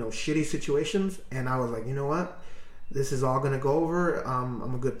 shitty situations, and I was like, you know what? This is all going to go over.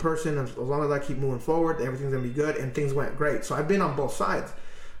 I'm a good person. As long as I keep moving forward, everything's going to be good. And things went great. So I've been on both sides.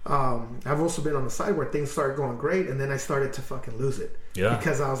 I've also been on the side where things started going great, and then I started to fucking lose it. Yeah.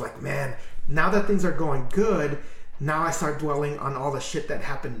 Because I was like, man, now that things are going good, now I start dwelling on all the shit that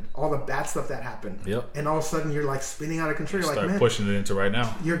happened, all the bad stuff that happened. Yep. And all of a sudden you're like spinning out of control. You're like, man, pushing it into right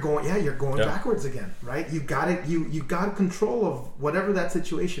now. You're going backwards again, right? You got it. You got control of whatever that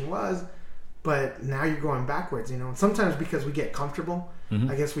situation was, but now you're going backwards. And sometimes because we get comfortable, mm-hmm.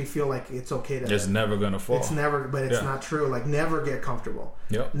 I guess we feel like it's okay to. It's never gonna fall. It's not true. Like, never get comfortable.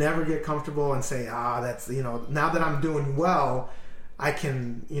 Yep. Never get comfortable and say, that's now that I'm doing well, I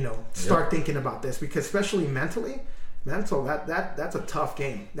can start thinking about this, because especially that's a tough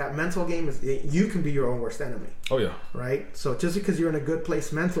game. That mental game you can be your own worst enemy. Oh yeah. Right. So just because you're in a good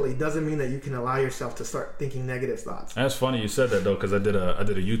place mentally doesn't mean that you can allow yourself to start thinking negative thoughts. That's funny you said that though, because I did a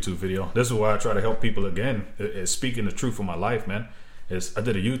YouTube video. This is why I try to help people again. Is speaking the truth of my life, man. I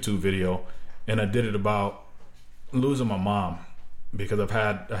did a YouTube video, and I did it about losing my mom, because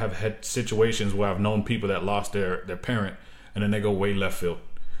I have had situations where I've known people that lost their parent, and then they go way left field.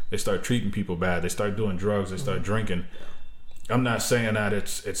 They start treating people bad. They start doing drugs. They start drinking. I'm not saying that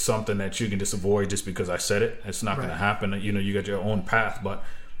it's something that you can just avoid just because I said it. It's not going to happen. You got your own path, but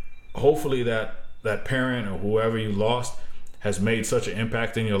hopefully that parent or whoever you lost has made such an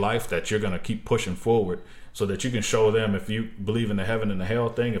impact in your life that you're going to keep pushing forward, so that you can show them, if you believe in the heaven and the hell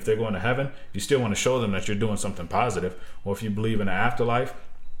thing, if they're going to heaven, you still want to show them that you're doing something positive. Or if you believe in the afterlife,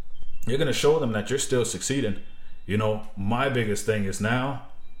 you're going to show them that you're still succeeding. My biggest thing is now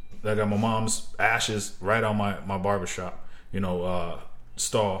I got my mom's ashes right on my barbershop,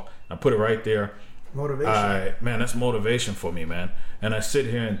 stall. I put it right there. Motivation. Man, that's motivation for me, man. And I sit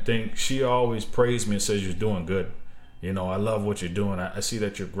here and think, she always praised me and says, you're doing good. I love what you're doing. I see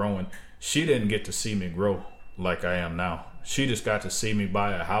that you're growing. She didn't get to see me grow like I am now. She just got to see me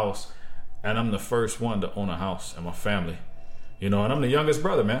buy a house, and I'm the first one to own a house in my family. And I'm the youngest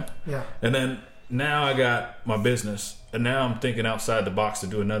brother, man. Yeah. And then now I got my business, and now I'm thinking outside the box to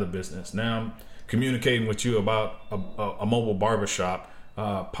do another business. Now I'm communicating with you about a mobile barbershop,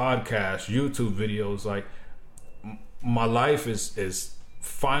 podcast, YouTube videos. Like, my life is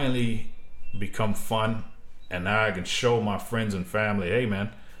finally become fun, and now I can show my friends and family, hey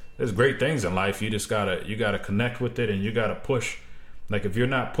man, there's great things in life. You just gotta connect with it, and you gotta push. Like, if you're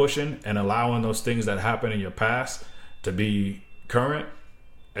not pushing and allowing those things that happen in your past to be current,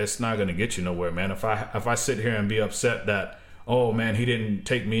 it's not gonna get you nowhere, man. If I sit here and be upset that, oh man, he didn't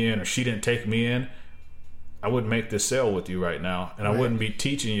take me in or she didn't take me in, I wouldn't make this sale with you right now, and I wouldn't be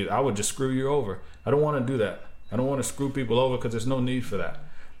teaching you. I would just screw you over. I don't want to do that. I don't want to screw people over, because there's no need for that.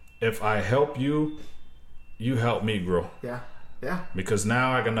 If I help you, you help me grow. Yeah. Yeah. Because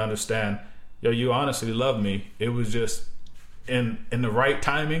now I can understand, you honestly love me. It was just in the right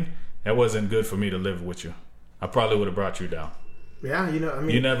timing. It wasn't good for me to live with you. I probably would have brought you down. Yeah, you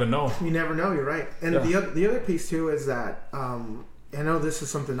never know. You never know. You're right. And the other piece too is that I know this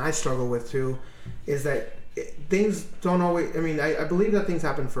is something I struggle with too, is that things don't always. I believe that things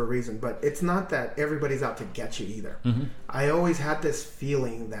happen for a reason, but it's not that everybody's out to get you either. Mm-hmm. I always had this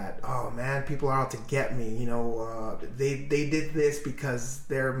feeling that, oh man, people are out to get me. They did this because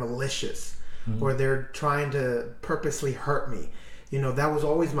they're malicious, mm-hmm. or they're trying to purposely hurt me. That was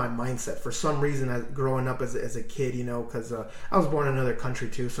always my mindset. For some reason, growing up as a kid, because I was born in another country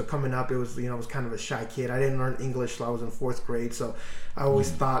too. So coming up, it was, I was kind of a shy kid. I didn't learn English till I was in 4th grade. So I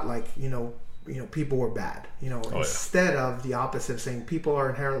always thought like, people were bad, instead of the opposite, saying people are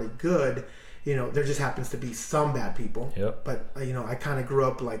inherently good, you know, there just happens to be some bad people. Yep. But you know, I kind of grew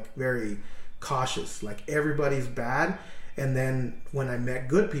up like very cautious, like everybody's bad. And then when I met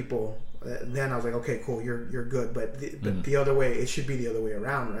good people, then I was like, okay, cool, you're good. But the other way, it should be the other way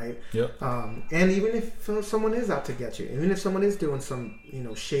around, right? Yep. And even if someone is out to get you, even if someone is doing some, you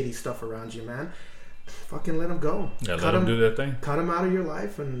know, shady stuff around you, man, fucking let them go. Let them do their thing. Cut them out of your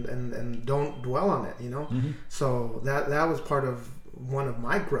life and don't dwell on it, you know? So that was part of one of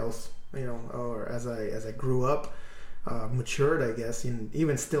my growth, you know, or as I grew up, matured, I guess, and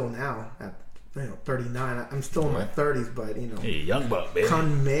even still now at, you know, 39, I'm still in my 30s, but you know, hey, young buck, baby.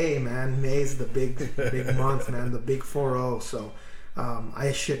 Come May, man, May's the big month, man, the big 4-0. So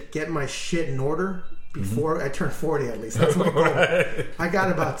I should get my shit in order before I turn 40, at least. That's my goal. Right. I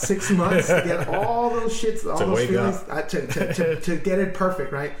got about 6 months to get all those shits, all those feelings, to get it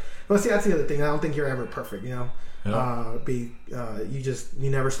perfect, right? Well, see, that's the other thing. I don't think you're ever perfect, you know. Yep. You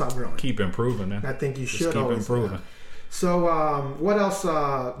never stop growing. Keep improving, man. I think you just should keep always improving. So, what else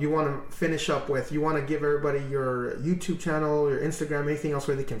you want to finish up with? You want to give everybody your YouTube channel, your Instagram, anything else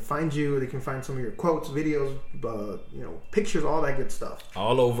where they can find you? They can find some of your quotes, videos, you know, pictures, all that good stuff.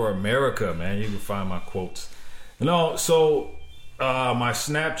 All over America, man. You can find my quotes. You know, so my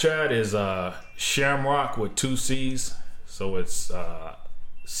Snapchat is Shamrock with 2 C's. So it's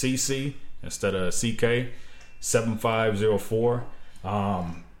CC instead of CK 7504.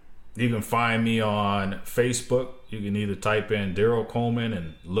 You can find me on Facebook. You can either type in Daryl Coleman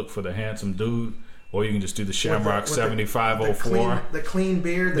and look for the handsome dude, or you can just do the Shamrock 7504. The clean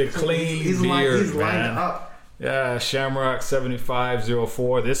beard. The clean beard, he's man. lined up. Yeah, Shamrock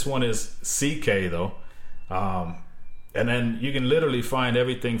 7504. This one is CK though. And then you can literally find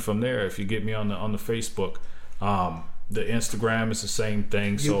everything from there if you get me on the Facebook. The Instagram is the same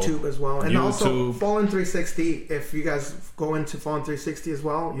thing. YouTube as well. And YouTube. Also Fallen 360. If you guys go into Fallen 360 as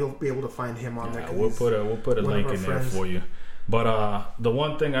well, you'll be able to find him on there. We'll put a link in there for you. But the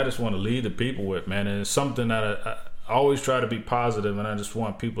one thing I just want to lead the people with, man, and it's something that I always try to be positive, and I just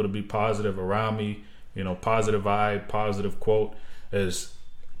want people to be positive around me. You know, positive vibe, positive quote is,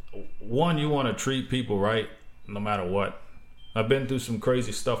 one, you want to treat people right no matter what. I've been through some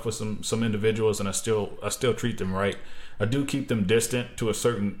crazy stuff with some individuals, and I still treat them right. I do keep them distant to a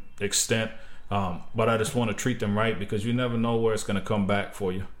certain extent, but I just want to treat them right because you never know where it's going to come back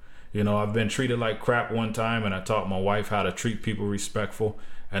for you. You know, I've been treated like crap one time, and I taught my wife how to treat people respectful,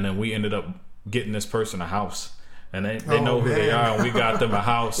 and then we ended up getting this person a house, and they know who they are, and we got them a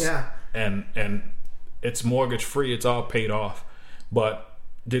house, yeah. and it's mortgage free, it's all paid off. But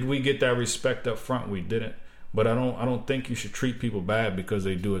did we get that respect up front? We didn't. But I don't think you should treat people bad because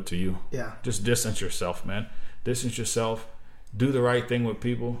they do it to you. Yeah. Just distance yourself, man. Distance yourself. Do the right thing with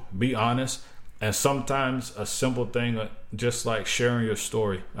people. Be honest. And sometimes a simple thing, just like sharing your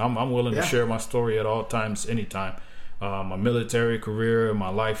story. I'm willing to share my story at all times, anytime. My military career, my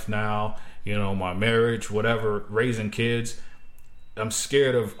life now, you know, my marriage, whatever, raising kids. I'm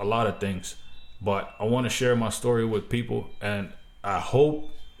scared of a lot of things, but I want to share my story with people, and I hope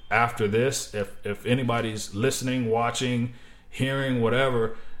after this, if anybody's listening, watching, hearing,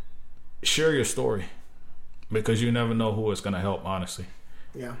 whatever, share your story, because you never know who it's going to help, honestly.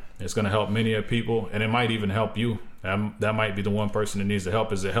 Yeah. It's going to help many people, and it might even help you. That might be the one person that needs the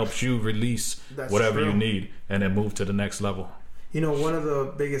help, is it helps you release whatever you need and then move to the next level. You know, one of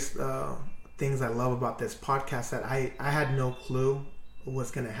the biggest things I love about this podcast that I had no clue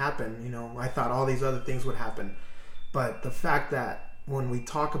was going to happen. You know, I thought all these other things would happen. But the fact that when we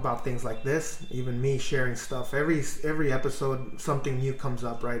talk about things like this, even me sharing stuff, every episode something new comes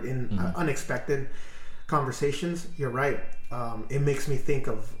up, right? In unexpected conversations, you're right. It makes me think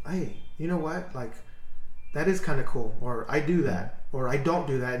of, hey, you know what? Like, that is kind of cool. Or I do that. Or I don't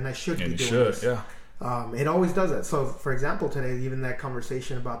do that, and I should be doing this. Yeah. It always does that. So, for example, today, even that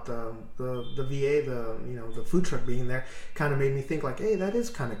conversation about the VA, the food truck being there, kind of made me think like, hey, that is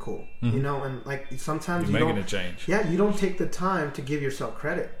kind of cool, you know. And like sometimes you're making a change. Yeah, you don't take the time to give yourself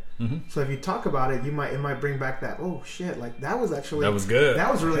credit. So if you talk about it, it might bring back that, oh shit, like that was good.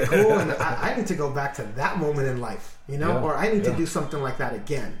 That was really cool, and I need to go back to that moment in life, you know, or I need to do something like that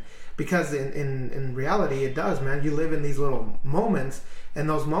again. Because in reality, it does, man. You live in these little moments, and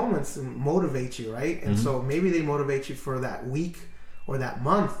those moments motivate you, right? And so maybe they motivate you for that week or that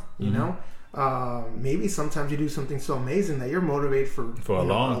month, you know? Maybe sometimes you do something so amazing that you're motivated for a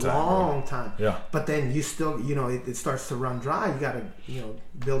long time. Yeah. But then you still, you know, it starts to run dry. You got to, you know,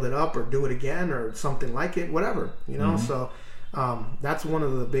 build it up or do it again or something like it, whatever, you know? So that's one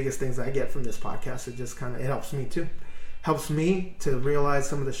of the biggest things I get from this podcast. It just kind of, it helps me too. helps me to realize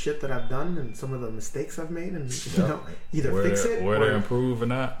some of the shit that I've done and some of the mistakes I've made, and either fix it where to improve or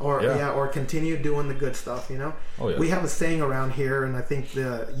not, or continue doing the good stuff. We have a saying around here, and I think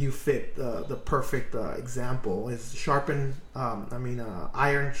you fit the perfect example is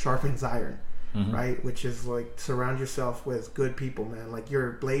iron sharpens iron. Mm-hmm. Right, which is like surround yourself with good people, man. Like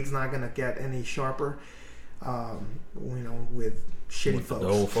your blade's not gonna get any sharper, with shitty folks. The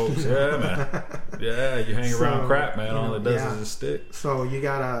old folks, yeah, man. Yeah, you hang around crap, man. All it does is a stick. So you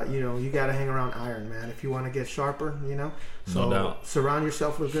gotta hang around iron, man. If you want to get sharper, So no doubt. Surround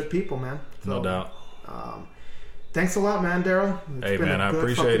yourself with good people, man. So, no doubt. Thanks a lot, man, Daryl. Hey, man, I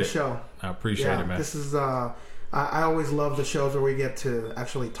appreciate it. Show. I appreciate it, man. This is I always love the shows where we get to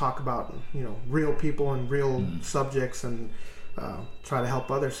actually talk about real people and real subjects and try to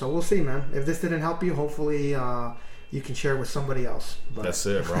help others. So we'll see, man. If this didn't help you, hopefully you can share with somebody else. But that's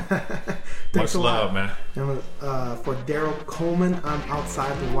it, bro. Much love, man. And, for Daryl Coleman, I'm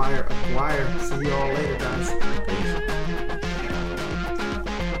Outside the Wire. See you all later, guys. Peace.